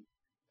mercy,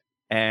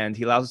 and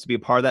he allows us to be a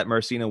part of that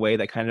mercy in a way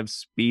that kind of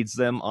speeds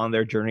them on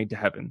their journey to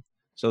heaven.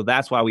 So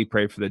that's why we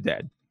pray for the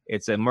dead.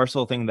 It's a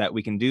merciful thing that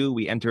we can do.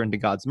 We enter into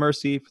God's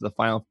mercy for the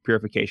final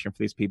purification for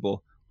these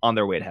people on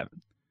their way to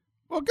heaven.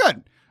 Well,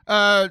 good.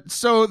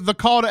 So the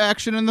call to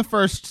action in the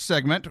first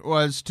segment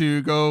was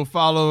to go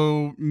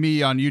follow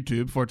me on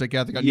YouTube, Forte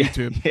Catholic on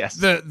YouTube. Yes.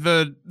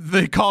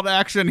 The call to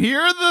action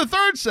here, the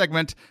third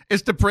segment,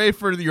 is to pray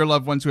for your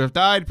loved ones who have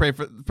died. Pray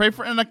for,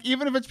 and like,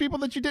 even if it's people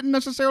that you didn't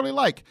necessarily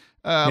like,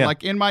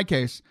 like in my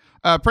case.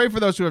 Pray for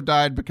those who have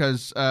died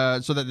because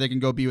so that they can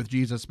go be with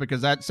Jesus,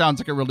 because that sounds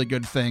like a really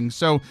good thing.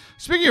 So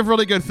speaking of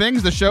really good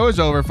things, the show is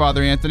over,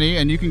 Father Anthony,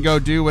 and you can go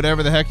do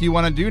whatever the heck you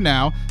want to do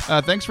now.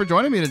 Thanks for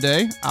joining me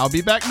today. I'll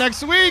be back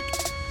next week.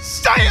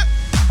 See ya!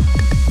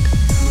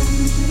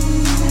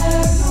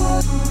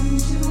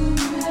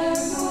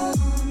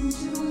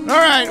 All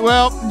right,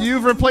 well,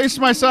 you've replaced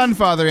my son,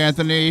 Father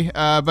Anthony,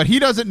 but he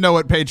doesn't know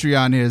what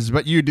Patreon is,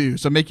 but you do,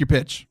 so make your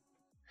pitch.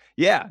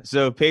 Yeah,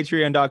 so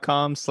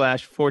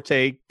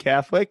patreon.com/Forte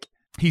Catholic.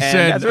 He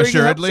said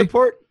assuredly.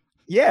 Support.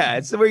 Yeah,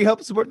 it's where you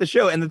help support the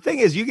show. And the thing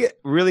is, you get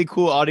really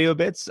cool audio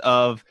bits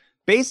of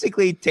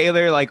basically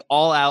Taylor like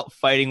all out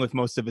fighting with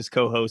most of his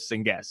co-hosts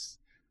and guests.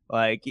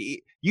 Like,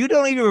 you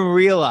don't even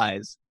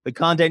realize the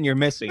content you're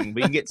missing,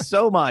 but you get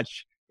so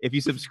much if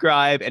you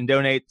subscribe and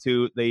donate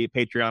to the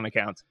Patreon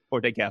account,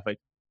 Forte Catholic.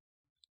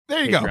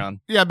 There you Patreon. go.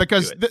 Yeah,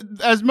 because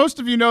as most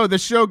of you know,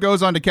 this show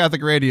goes on to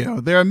Catholic radio.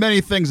 There are many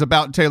things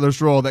about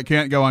Taylor's role that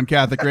can't go on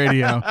Catholic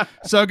radio.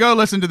 So go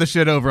listen to the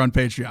shit over on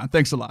Patreon.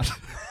 Thanks a lot.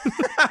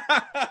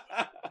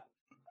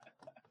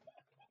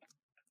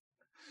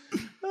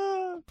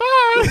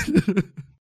 Bye.